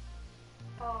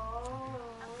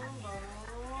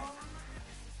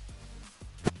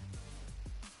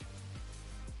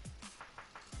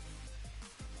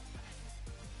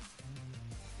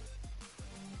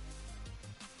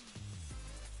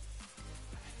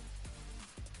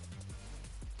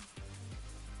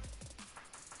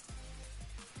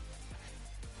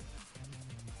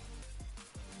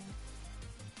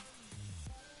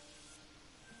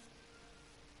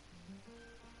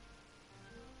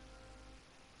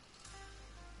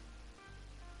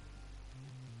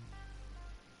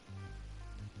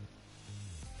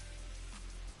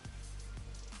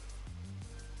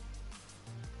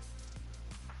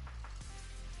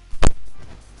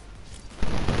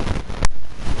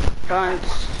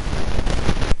 Lawrence.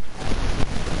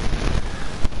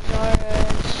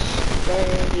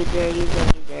 There, you there, you there,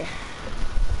 you there.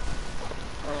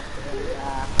 Okay, I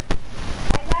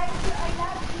like you, I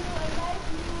love you, I like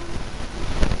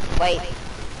you. wait.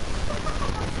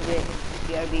 Sige,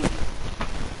 BRB.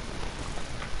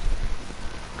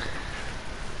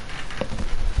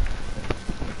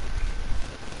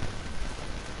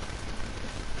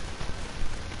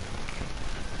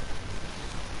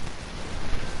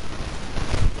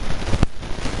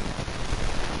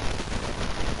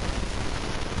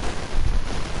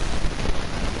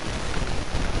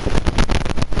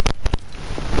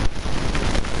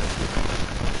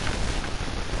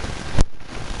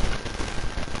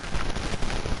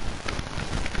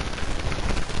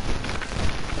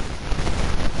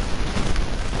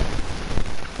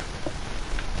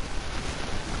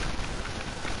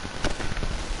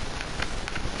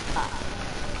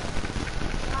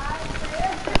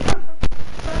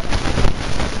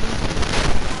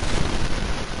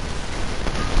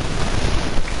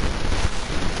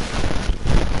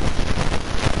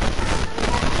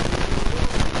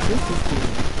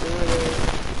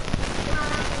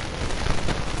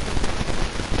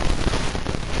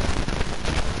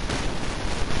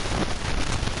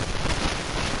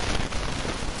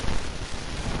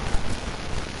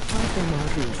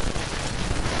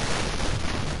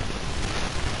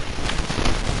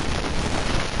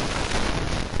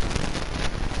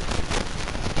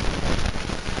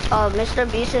 Oh, Mr.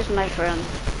 Beast is my friend.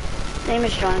 His name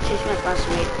is John. He's my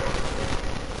classmate.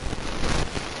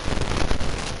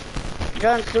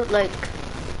 John's Loot Lake.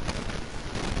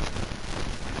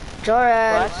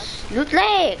 Joran's Loot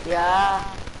Lake. Yeah.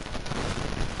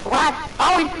 What?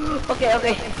 Oh, okay,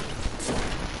 okay.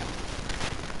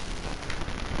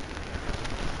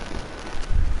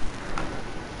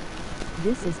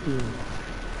 This is B.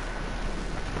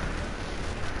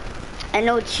 I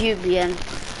know it's you, Bien.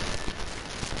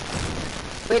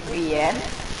 Wait, BN?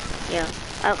 Yeah.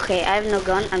 Okay, I have no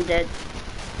gun. I'm dead.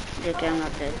 Okay, I'm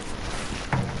not dead.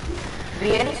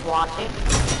 BN is watching.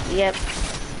 Yep.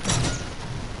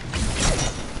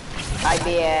 Hi,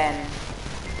 BN.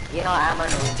 You know I'm a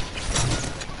noob.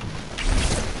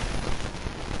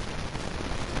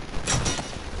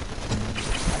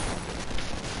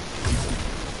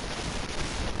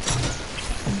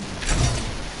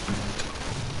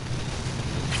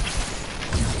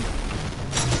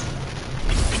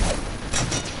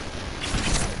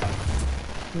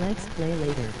 Let's play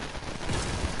later.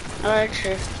 Alright,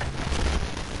 sure.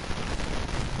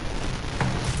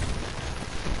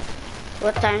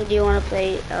 What time do you want to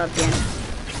play, Bien?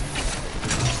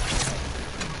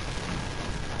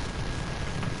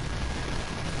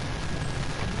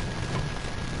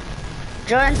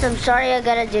 Jordan, I'm sorry I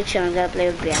got addiction. I gotta play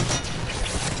with Bien.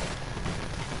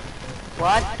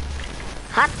 What?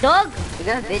 Hot dog? You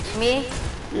gonna ditch me?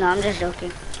 No, I'm just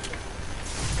joking.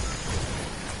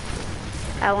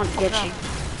 I won't get you,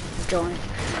 Jordan.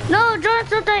 No, Jordan,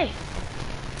 don't die.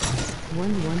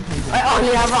 100. I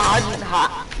only have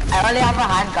a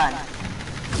handgun.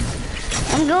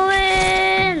 I'm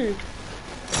going.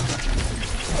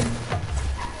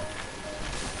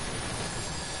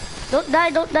 Don't die,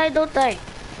 don't die, don't die.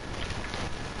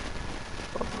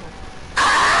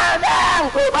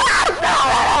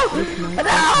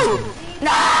 No!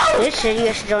 No! Are you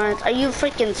serious, Jordan? Are you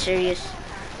freaking serious?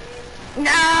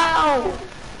 No!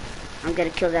 I'm gonna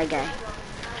kill that guy.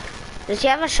 Does he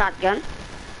have a shotgun?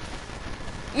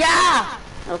 Yeah!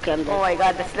 Okay, I'm Oh dead. my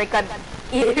god, that's like an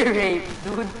ear rape,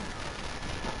 dude.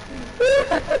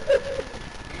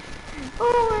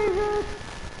 Oh my god.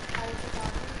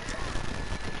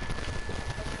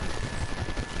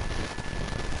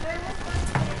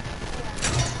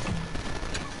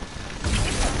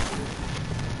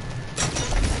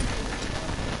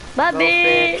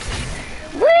 Bobby!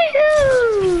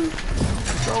 Woohoo!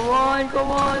 Come on, come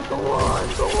on, come on,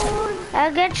 come on.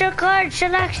 I'll get your card,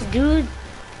 chillax, dude.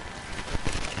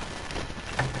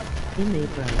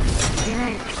 Teammate bro.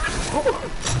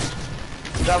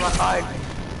 Got my card.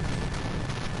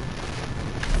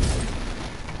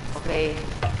 Okay,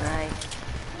 nice.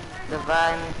 The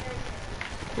van.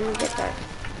 Let me get that.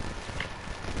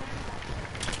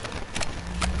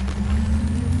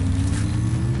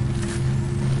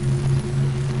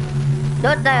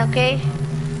 Don't die, okay?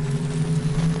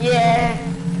 Yeah.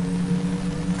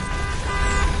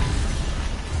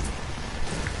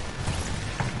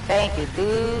 Thank you,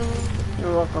 dude.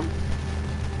 You're welcome.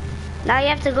 Now you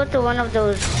have to go to one of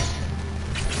those.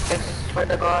 Thanks for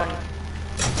the gun.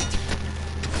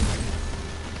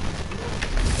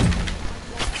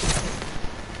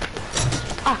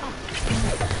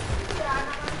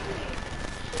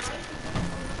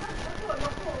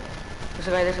 There's a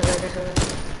guy, there's a guy, there's a guy.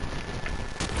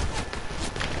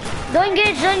 Don't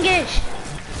engage, don't engage.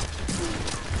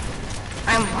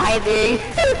 I'm hiding.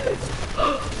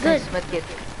 Good. Medkit.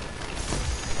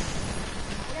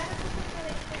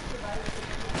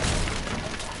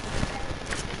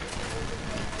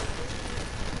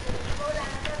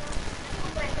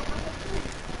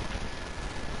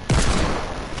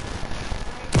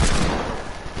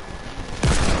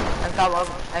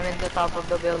 I'm in the top of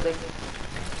the building.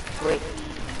 Wait.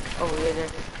 Oh, yeah, there.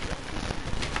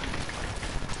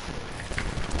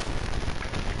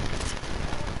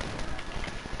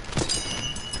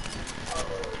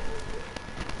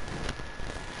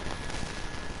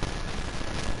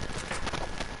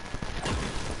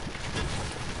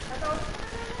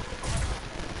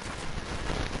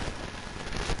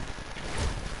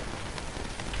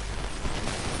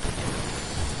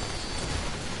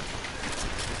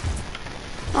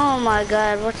 Oh my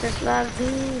god, what's this lag,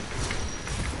 dude?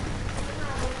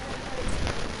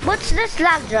 What's this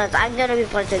lag, Judge? I'm gonna be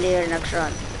party leader next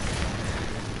round.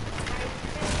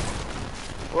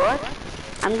 What?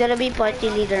 I'm gonna be party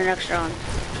leader next round.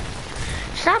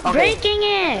 Stop Okay. breaking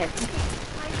it!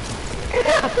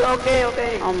 Okay,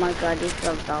 okay. Oh my god, he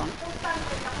fell down.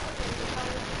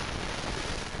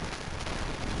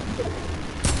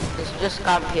 Just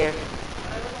come here.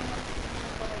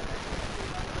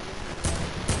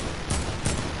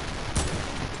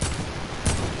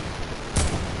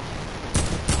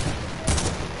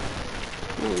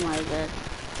 Oh my god.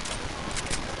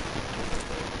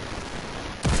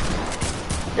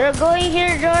 They're going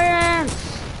here, Jordan!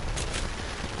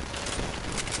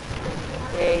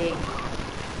 Okay.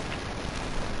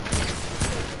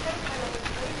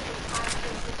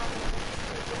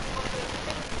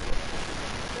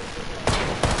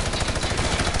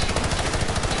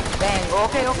 Bang.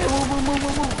 Okay, okay. Move, move, move,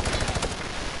 move, move.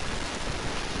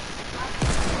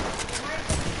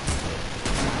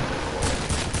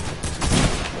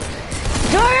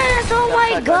 Jordan, oh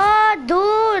my god,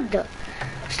 dude!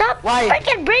 Stop Why?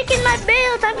 freaking breaking my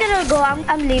build! I'm gonna go,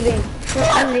 I'm leaving.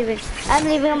 I'm leaving. I'm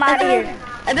leaving, I'm out of here.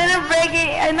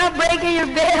 I'm not breaking your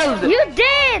build. You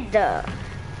did!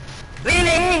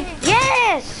 Really?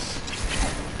 Yes!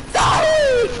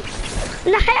 Sorry.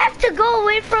 And I have to go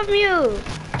away from you.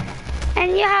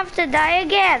 And you have to die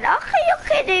again. Okay, you're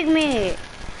kidding me.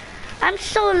 I'm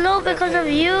so low because of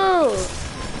you.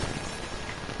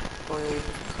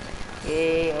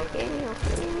 Okay, okay,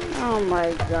 okay. Oh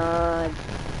my god.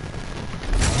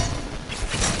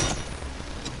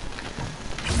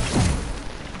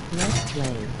 Let's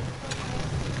play.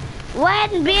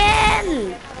 When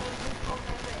bien?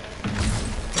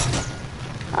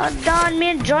 Oh, Don, me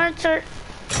and Jonas are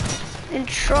in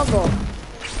trouble.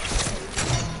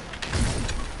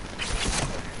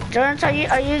 Jordan,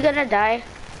 are you gonna die?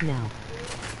 No.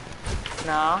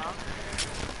 No.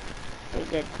 Very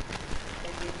good.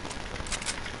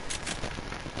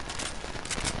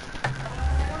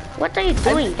 What are you I'm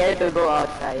doing? scared to go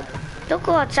outside. Don't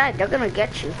go outside. They're gonna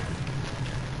get you.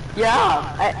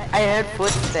 Yeah, I heard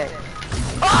footsteps.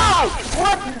 Oh!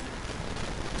 What?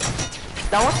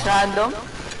 That was random.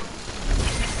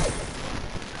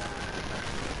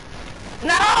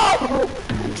 No!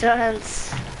 Jordan's.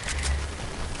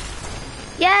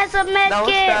 Yes, a med That was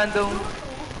kit. random.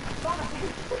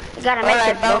 You got a med Alright,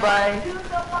 kit, bro. bye-bye.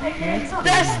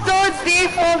 There's two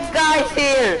default guys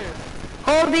here.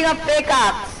 Holding a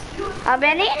pickaxe. How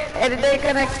many? And they're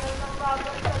gonna...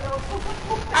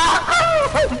 Ow!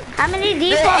 How many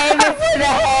They're aiming defaults? for the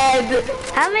head.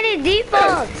 How many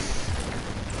defaults?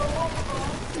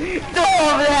 Two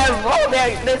of them. Oh,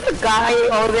 there's a guy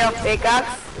holding a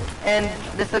pickaxe. And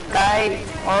there's a guy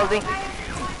holding...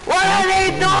 What are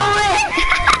they doing?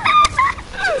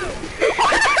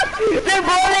 They're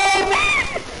bullying me!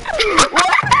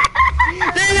 What?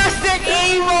 They used the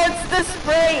emotes, the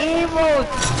spray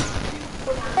emotes!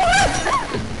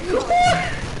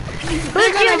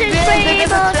 Who's using spray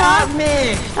emotes, huh? Me.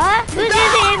 Huh? Who's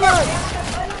using emotes?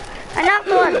 I knocked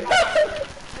one.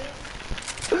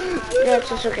 That's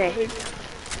just okay.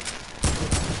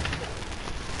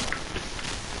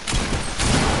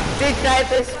 They tried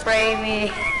to spray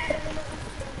me.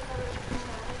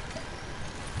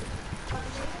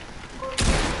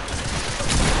 Oh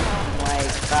my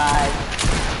god.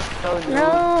 So noob.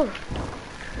 No.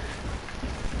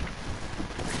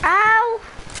 Ow.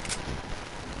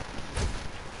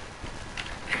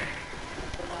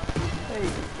 Oh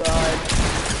god.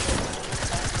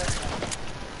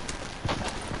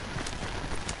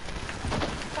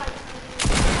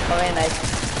 Oh, very nice.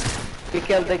 You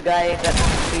killed the guy that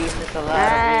increases a lot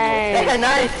Nice. of emotes.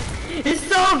 Nice! It's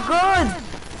so good!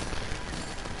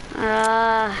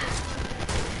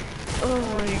 Oh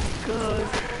my god.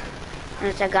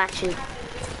 Yes, I got you.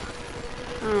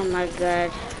 Oh my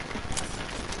god.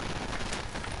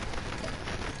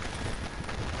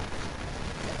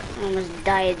 I almost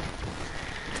died.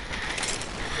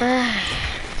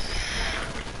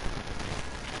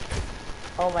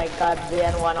 Oh my god,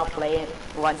 Brian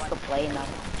wants to play now.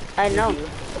 I know.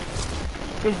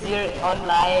 Because you're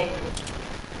online.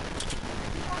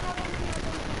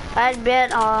 I'd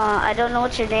bet, I don't know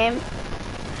what's your name.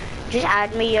 Just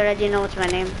add me, you already know what's my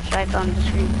name. It's right on the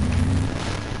screen.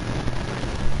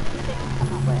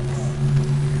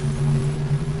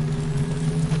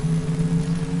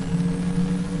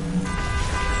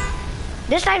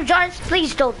 This time, John,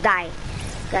 please don't die.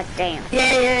 God damn.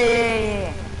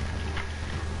 Yeah.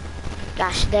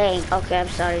 Gosh dang. Okay, I'm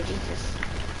sorry, Jesus.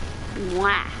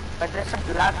 Mwah. But there's a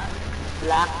black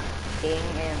thing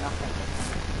and nothing.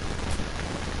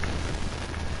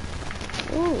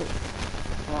 Ooh.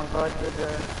 I'm gonna go to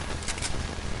the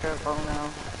circle now.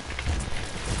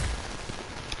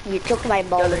 You took my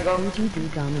ball. Let's go. Would you do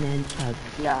dominant chug?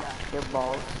 Yeah, your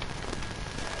balls.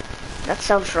 That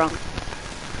sounds wrong.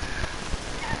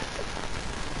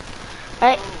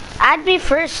 Alright, add me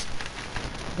first.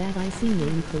 That I see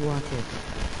name for water.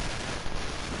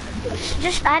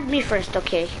 Just add me first,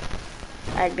 okay?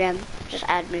 Alright, Ben. Just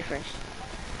add me first.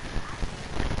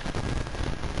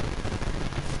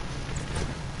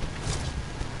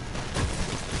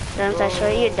 Don't I saw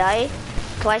you die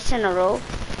twice in a row.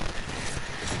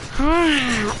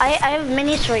 I have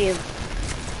minis for you.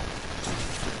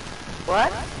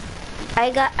 What? I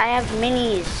have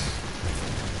minis.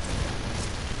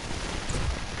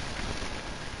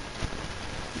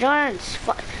 John,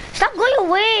 stop going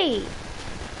away.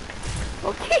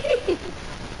 Okay.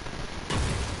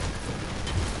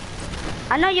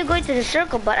 I know you're going to the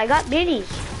circle, but I got minis.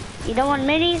 You don't want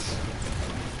minis?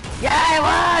 Yeah, I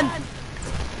want!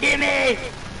 Gimme!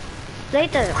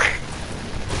 Later.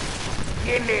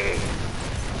 Gimme!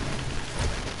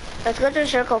 Let's go to the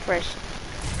circle first.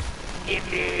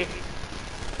 Gimme!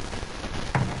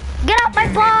 Get out my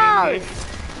ball!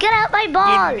 Get out my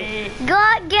ball! Gimme.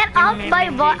 God, get out Gimme my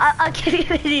ball! minis. I'll give you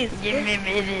minis. Give me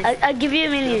minis. I'll give you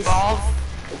minis. Balls.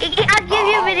 I'll give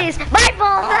you minis. My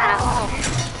balls now!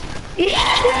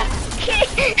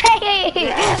 Hey!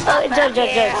 Oh, John,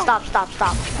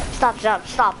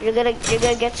 stop. You're gonna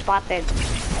get spotted.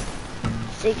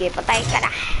 Sige, patay ka na.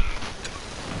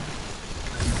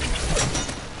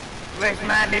 Where's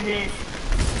my minis?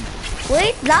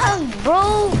 Wait lang,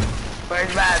 bro. Where's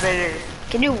my minis?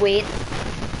 Can you wait?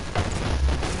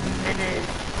 Minis.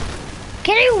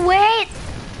 Can you wait?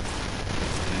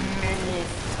 Minis.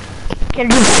 Can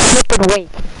you flip and wait?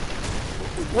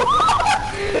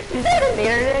 Is that an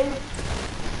earring?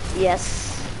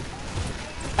 Yes.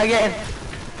 Again.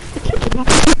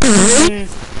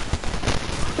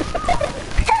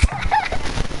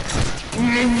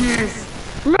 Minions.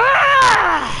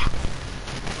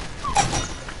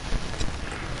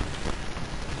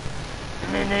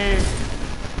 Minions.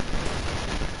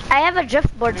 I have a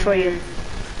drift board for you.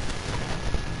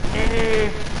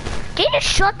 Minions. Can you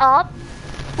shut up?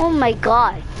 Oh my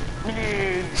god.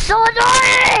 Minions. So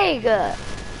annoying!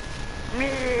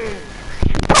 Minions.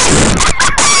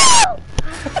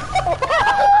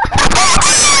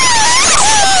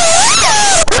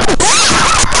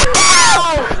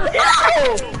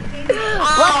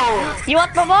 What? You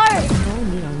want more? Call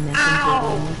me on Messenger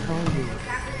when I call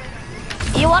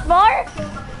you. You want more?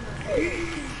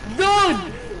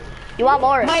 Dude! You want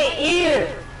more? My ear!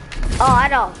 Oh, I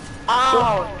know.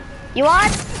 Ow! You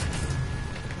want?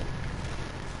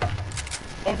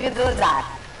 If you do that,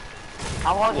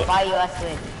 I won't buy you a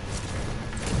Switch.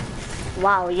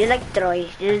 Wow, you like Troy.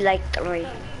 You like Troy.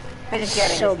 Just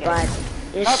kidding, So just kidding. bad.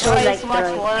 You're No, so Troy like is much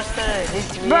Troy. worse.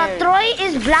 It's weird. Bro, Troy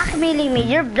is blackmailing me.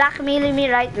 You're blackmailing me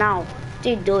right now. What are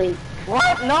you doing?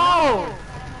 What? No!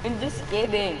 I'm just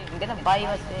kidding. I'm gonna buy you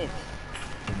a Switch.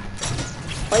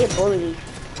 Why you bullying me?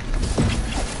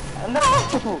 No!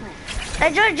 Hey,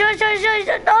 George,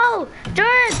 no!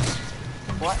 George!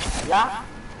 What? Yeah?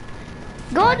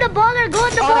 Go on the baller, go on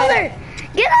the Oh, baller!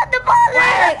 Get on the baller!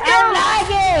 Wait, Let's I'm go!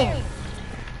 lagging!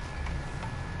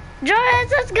 George,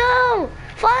 let's go!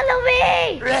 Follow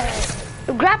me!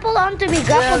 Grapple onto me,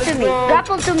 grapple to me, go.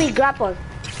 grapple to me, grapple.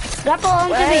 Grapple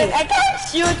onto Wait, me. I can't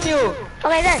shoot you!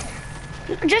 Okay, there.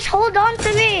 Just hold on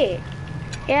to me.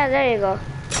 Yeah, there you go.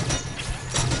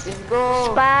 Let's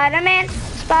go! Spider-Man,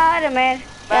 Spider-Man.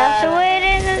 That's the way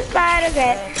it is,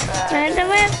 Spider-Man.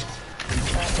 Spider-Man.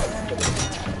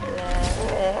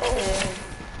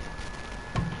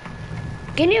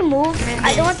 Can you move?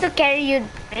 I don't want to carry you.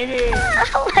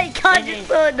 Oh my god, it's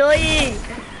so annoying.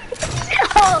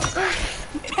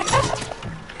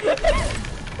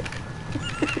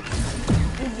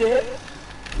 Is it?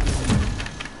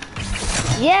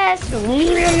 Yes,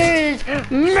 murders,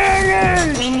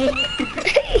 murders.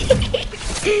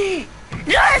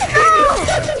 Let's go!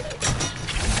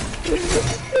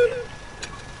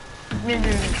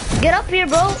 Get up here,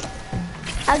 bro.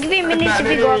 I'll give you minutes if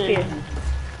you go up here.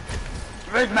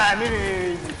 Where's my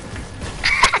minis?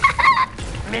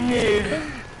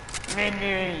 Minis!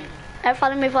 Minis! Hey,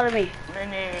 follow me, follow me.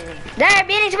 Minis! There,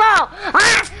 beating small.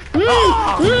 Ah!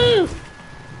 Oh,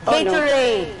 no.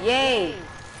 Gatorade! Yay!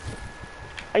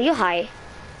 Are you high?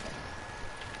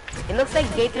 It looks like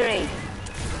Gatorade.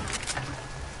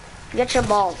 Get your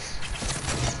balls.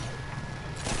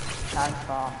 Thanks,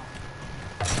 bro.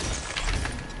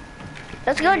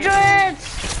 Let's go, Jordan.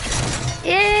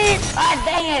 Yes. Ah,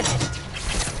 dang it!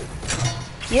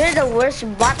 You're the worst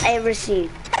bot I ever seen.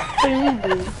 Boom,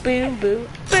 boom, boom, boom.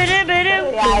 Ba-da, ba-da,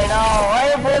 Yeah, I know. Why are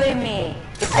you bullying me?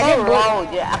 It's I so didn't bully.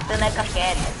 rude. You're acting like a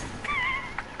kid.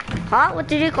 Huh? What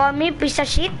did you call me? Piece of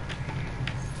shit?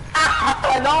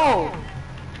 Ah, no!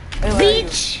 Hey, where are you?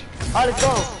 Beach. Oh, let's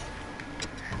go.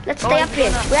 Let's Oh, stay it's up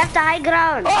here. gonna- We have the high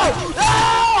ground.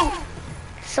 Oh!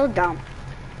 So dumb.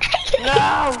 No!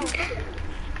 No!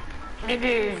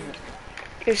 Minis!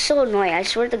 You're so annoying. I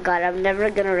swear to God, I'm never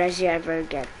gonna res you ever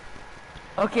again.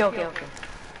 Okay, okay, okay.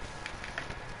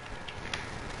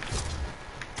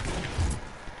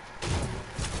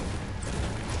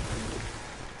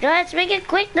 No, let's make it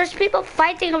quick. There's people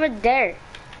fighting over there.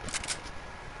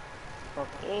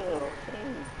 Okay, okay.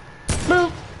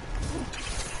 Boop.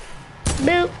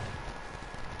 Boop.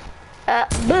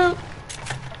 Boop.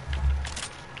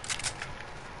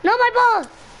 No, my ball.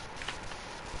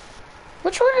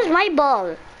 Which one is my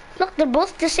ball? Look, they're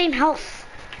both the same health.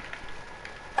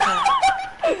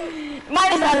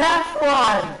 Mine is the last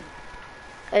one!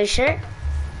 Are you sure?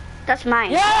 That's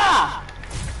mine. Yeah!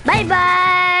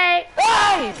 Bye-bye.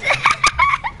 Hey!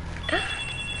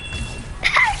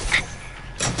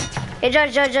 Hey,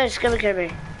 George, come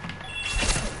here.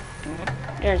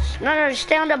 Yes. No,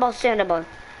 stay on the ball, stay on the ball.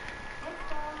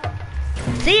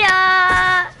 See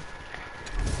ya!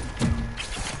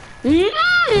 Yeah.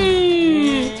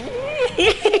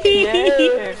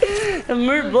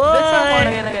 Mer Let's boy! support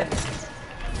again.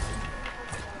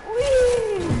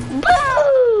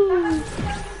 Boom!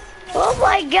 Oh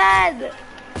my god!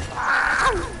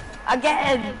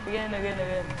 Again!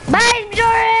 Bye,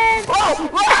 Jordan! Whoa!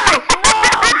 Whoa!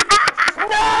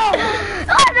 No!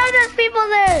 Oh no, there's people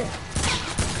there!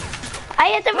 I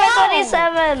hit him for No!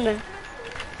 27!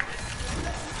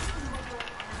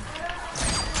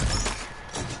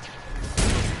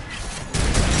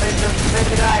 Where's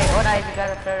the guy? Oh, nice, you got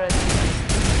a ferret.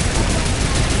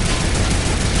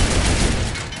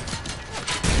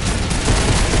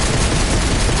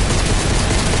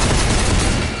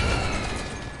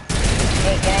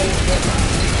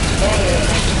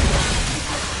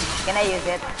 I use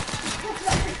it.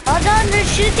 Hold on, they're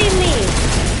shooting me.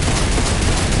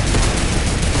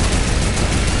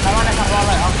 I want a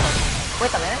baller also.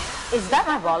 Wait a minute. Is that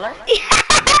my baller?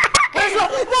 Where's my...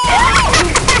 No!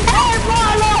 My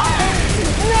baller!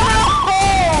 No!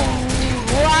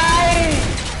 Why?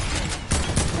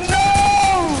 No!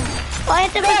 Why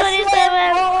is it That's 27? my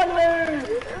baller!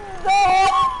 No!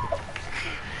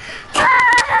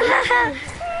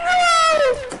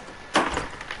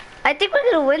 I think we're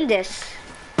gonna win this.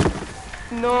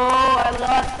 No, I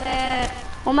lost it.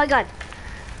 Oh my god.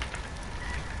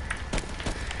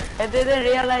 I didn't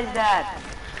realize that.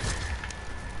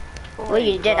 Oh Well,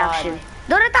 you my did God. actually.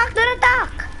 Don't attack, don't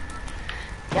attack.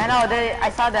 Yeah, no, I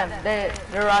saw them. They're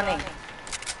running.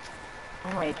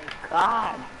 Oh my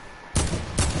God.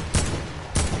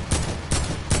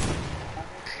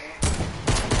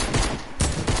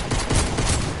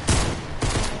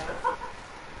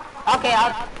 Okay,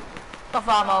 out of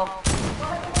ammo.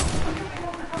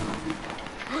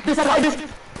 There's a guy,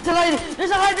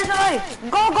 there's a guy.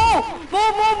 Go!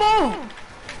 Move!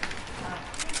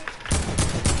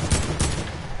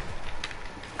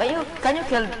 Can you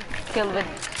kill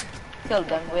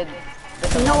them with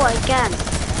No, I can't.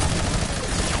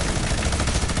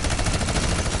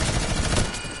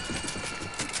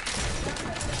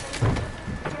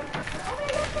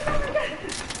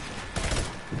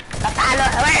 Tatalo,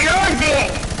 we're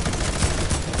losing!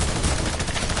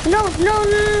 No.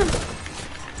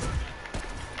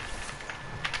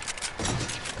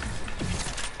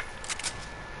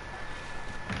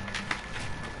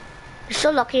 You're so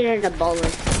lucky you're in the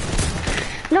baller.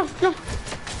 No.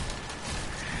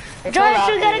 George,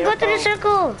 we gotta go to the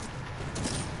circle.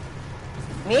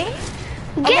 Me?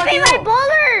 Give me my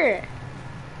baller.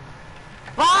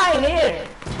 Fine, here.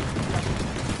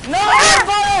 No, your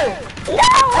baller! No,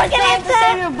 we're I'm trying gonna to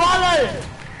save your baller!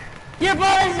 Your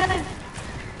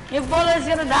baller is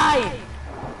gonna die!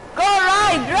 Go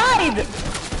ride!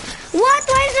 What?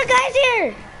 Why is the guys here?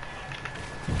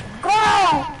 Go!